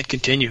form, you can't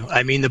continue.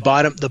 I mean, the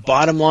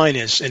bottom line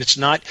is, and it's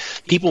not,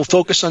 people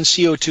focus on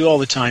CO2 all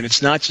the time.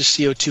 It's not just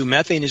CO2.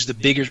 Methane is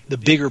the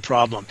bigger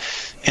problem.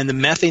 And the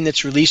methane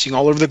that's releasing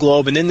all over the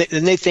globe, and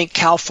then they think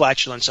cow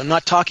flatulence. I'm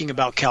not talking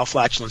about cow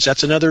flatulence.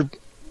 That's another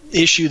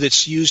issue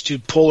that's used to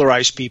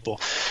polarize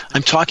people.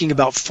 I'm talking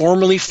about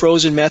formerly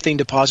frozen methane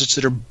deposits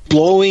that are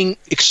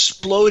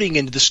exploding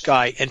into the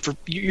sky. And for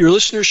your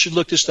listeners should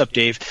look this up,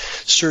 Dave.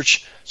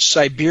 Search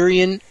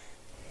Siberian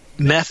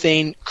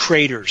methane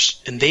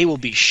craters, and they will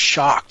be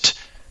shocked.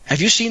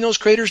 Have you seen those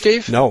craters,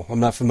 Dave? No, I'm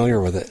not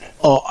familiar with it.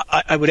 Oh,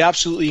 I would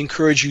absolutely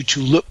encourage you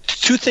to look.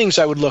 Two things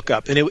I would look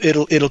up, and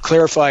it'll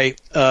clarify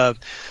a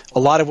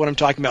lot of what I'm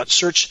talking about.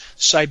 Search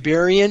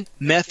Siberian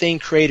methane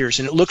craters,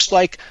 and it looks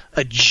like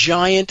a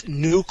giant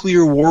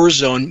nuclear war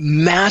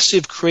zone,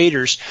 massive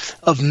craters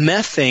of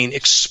methane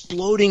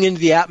exploding into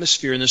the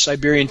atmosphere in the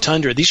Siberian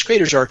tundra. These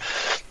craters are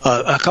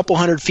a couple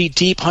hundred feet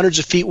deep, hundreds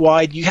of feet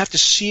wide. You have to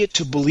see it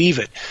to believe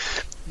it.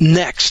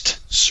 Next,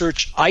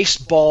 search Ice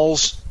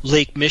Balls,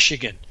 Lake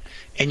Michigan,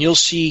 and you'll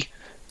see,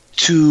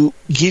 to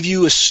give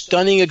you a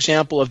stunning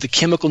example of the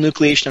chemical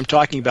nucleation I'm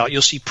talking about,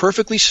 you'll see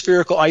perfectly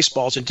spherical ice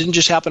balls. It didn't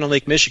just happen on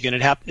Lake Michigan.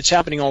 It's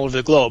happening all over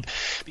the globe.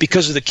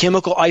 Because of the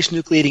chemical ice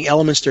nucleating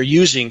elements they're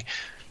using,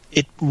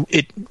 it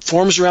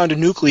forms around a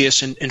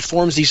nucleus and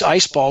forms these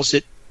ice balls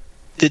that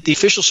the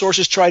official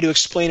sources try to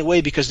explain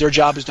away because their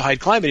job is to hide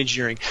climate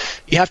engineering.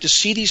 You have to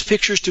see these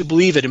pictures to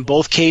believe it in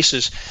both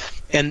cases.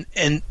 And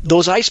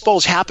those ice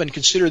balls happened,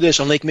 consider this,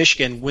 on Lake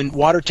Michigan when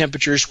water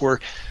temperatures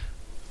were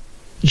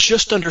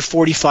just under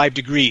 45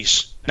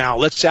 degrees. Now,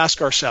 let's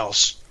ask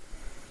ourselves,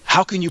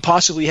 how can you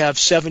possibly have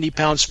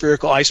 70-pound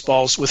spherical ice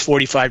balls with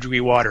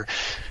 45-degree water?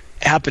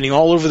 Happening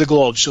all over the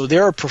globe. So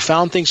there are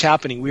profound things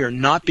happening we are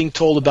not being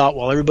told about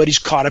while everybody's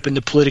caught up in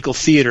the political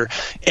theater,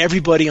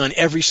 everybody on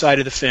every side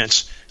of the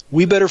fence.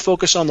 We better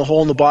focus on the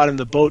hole in the bottom of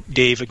the boat,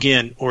 Dave,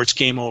 again, or it's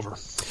game over.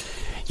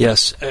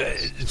 Yes.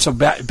 So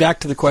back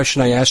to the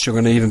question I asked you, I'm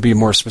going to even be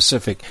more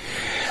specific.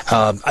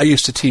 I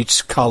used to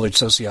teach college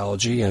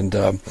sociology, and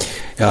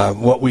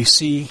what we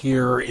see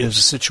here is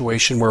a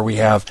situation where we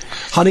have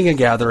hunting and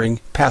gathering,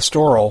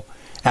 pastoral,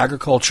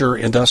 agriculture,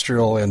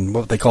 industrial, and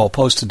what they call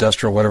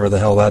post-industrial, whatever the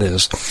hell that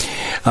is,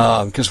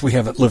 because we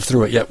haven't lived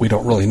through it yet. We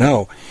don't really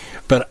know.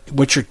 But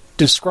what you're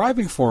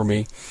describing for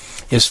me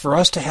is, for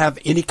us to have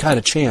any kind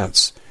of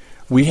chance,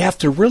 we have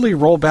to really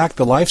roll back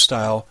the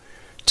lifestyle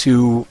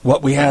to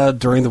what we had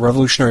during the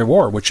Revolutionary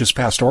War, which is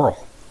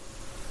pastoral.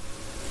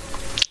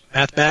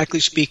 Mathematically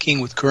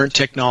speaking, with current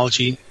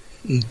technology,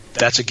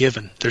 that's a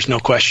given. There's no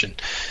question.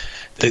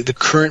 The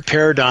current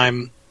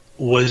paradigm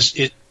was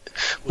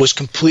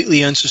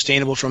completely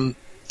unsustainable from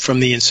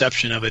the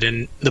inception of it.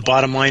 And the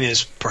bottom line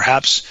is,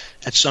 perhaps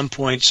at some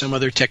point, some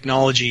other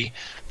technology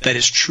that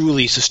is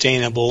truly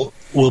sustainable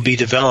will be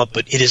developed,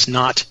 but it is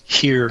not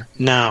here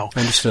now.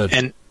 Understood.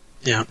 And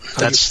yeah,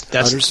 that's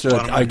understood.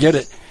 I get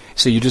it.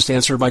 So you just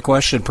answered my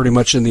question pretty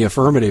much in the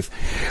affirmative.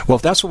 Well,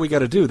 if that's what we got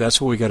to do, that's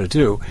what we got to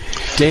do.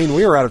 Dane,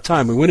 we are out of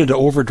time. We went into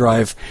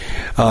overdrive.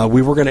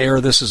 We were going to air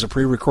this as a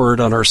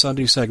pre-recorded on our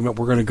Sunday segment.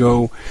 We're going to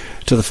go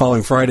to the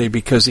following Friday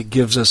because it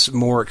gives us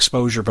more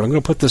exposure. But I'm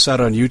going to put this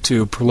out on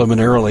YouTube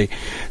preliminarily.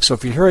 So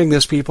if you're hearing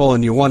this, people,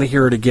 and you want to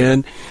hear it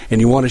again,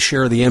 and you want to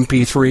share the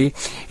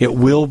MP3, it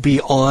will be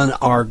on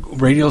our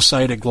radio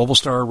site at Global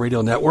Star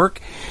Radio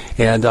Network.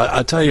 And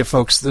I'll tell you,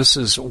 folks, this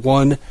is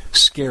one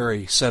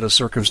scary set of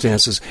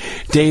circumstances.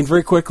 Dane,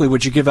 very quickly,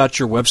 would you give out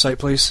your website,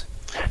 please?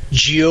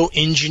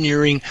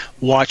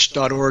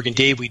 Geo-Engineeringwatch.org. And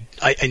Dave,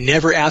 I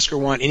never ask or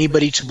want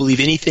anybody to believe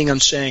anything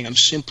I'm saying. I'm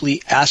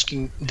simply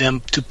asking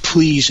them to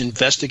please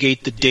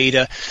investigate the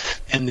data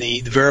and the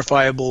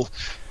verifiable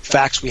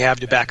facts we have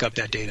to back up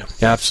that data.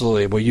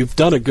 Absolutely. Well, you've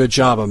done a good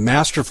job, a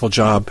masterful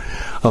job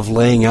of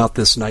laying out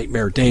this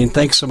nightmare. Dane,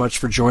 thanks so much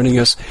for joining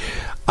us.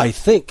 I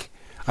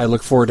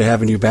look forward to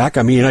having you back.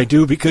 I mean, I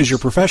do, because your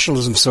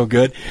professionalism is so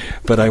good,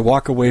 but I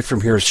walk away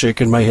from here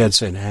shaking my head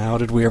saying, how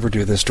did we ever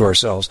do this to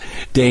ourselves?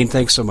 Dane,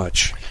 thanks so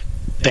much.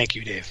 Thank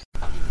you, Dave.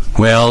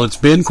 Well, it's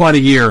been quite a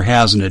year,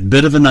 hasn't it?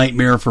 Bit of a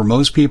nightmare for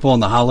most people,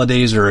 and the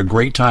holidays are a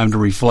great time to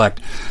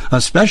reflect,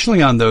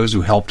 especially on those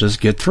who helped us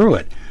get through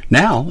it.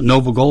 Now,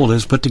 Noble Gold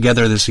has put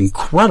together this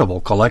incredible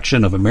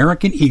collection of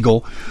American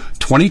Eagle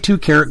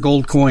 22-karat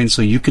gold coins,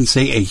 so you can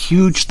say a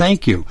huge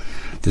thank you.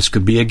 This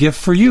could be a gift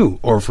for you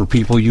or for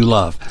people you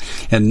love.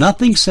 And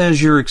nothing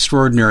says you're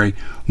extraordinary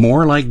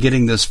more like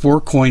getting this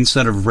 4-coin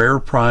set of rare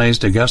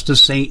prized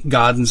Augustus St.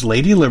 Gaudens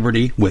Lady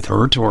Liberty with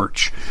her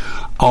torch.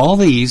 All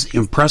these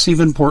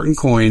impressive important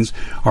coins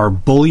are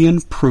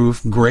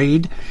bullion-proof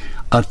grade,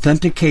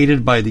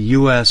 authenticated by the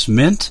U.S.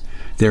 Mint.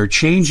 They're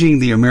changing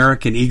the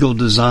American Eagle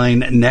design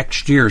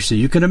next year, so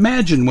you can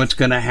imagine what's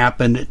going to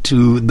happen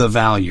to the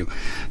value.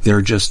 There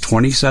are just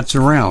 20 sets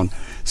around,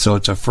 so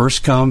it's a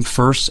first-come,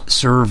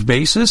 first-served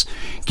basis.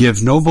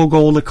 Give Noble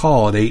Gold a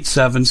call at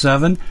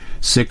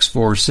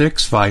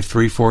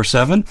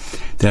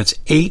 877-646-5347. That's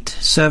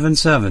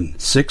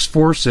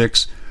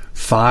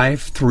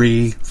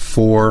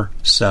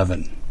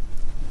 877-646-5347.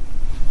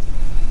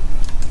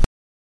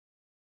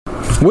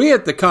 We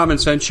at the Common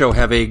Sense Show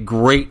have a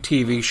great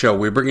TV show.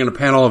 We bring in a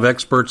panel of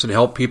experts that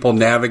help people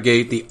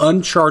navigate the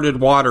uncharted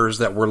waters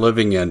that we're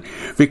living in.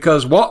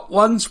 Because what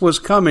once was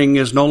coming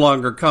is no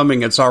longer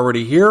coming. It's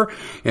already here,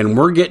 and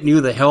we're getting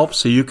you the help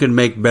so you can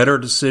make better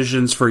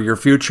decisions for your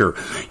future.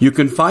 You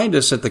can find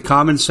us at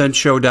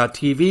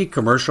thecommonsenseshow.tv,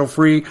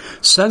 commercial-free,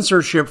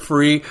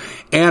 censorship-free,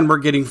 and we're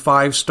getting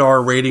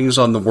 5-star ratings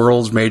on the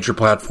world's major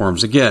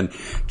platforms. Again,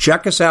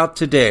 check us out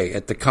today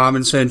at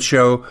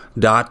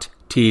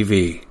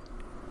thecommonsenseshow.tv.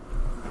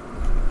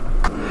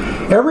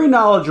 Every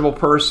knowledgeable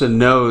person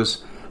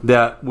knows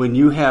that when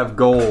you have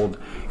gold,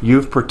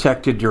 you've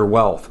protected your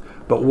wealth.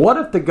 But what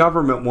if the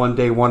government one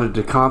day wanted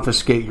to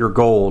confiscate your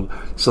gold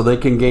so they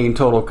can gain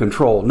total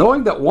control,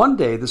 knowing that one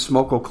day the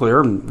smoke will clear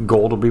and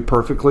gold will be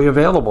perfectly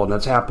available, and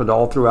that's happened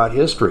all throughout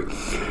history.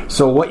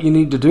 So what you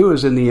need to do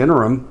is, in the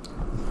interim,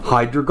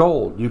 hide your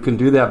gold. You can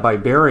do that by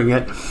burying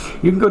it.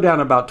 You can go down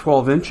about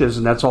 12 inches,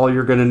 and that's all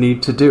you're going to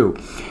need to do.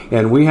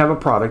 And we have a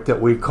product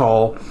that we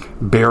call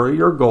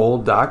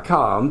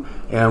buryyourgold.com,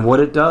 and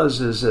what it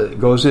does is it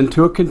goes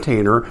into a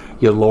container.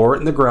 You lower it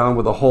in the ground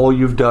with a hole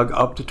you've dug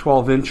up to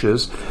 12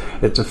 inches.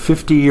 It's a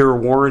 50-year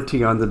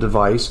warranty on the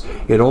device.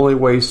 It only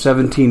weighs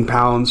 17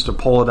 pounds to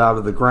pull it out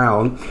of the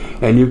ground,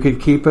 and you can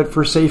keep it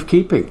for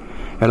safekeeping.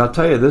 And I'll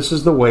tell you, this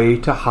is the way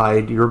to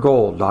hide your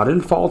gold, not in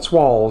false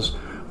walls,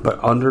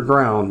 but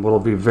underground, will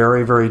be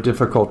very, very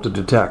difficult to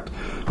detect.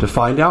 To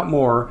find out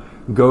more,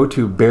 go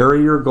to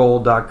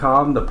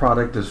buryyourgold.com. The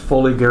product is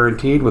fully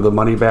guaranteed with a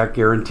money-back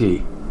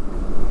guarantee.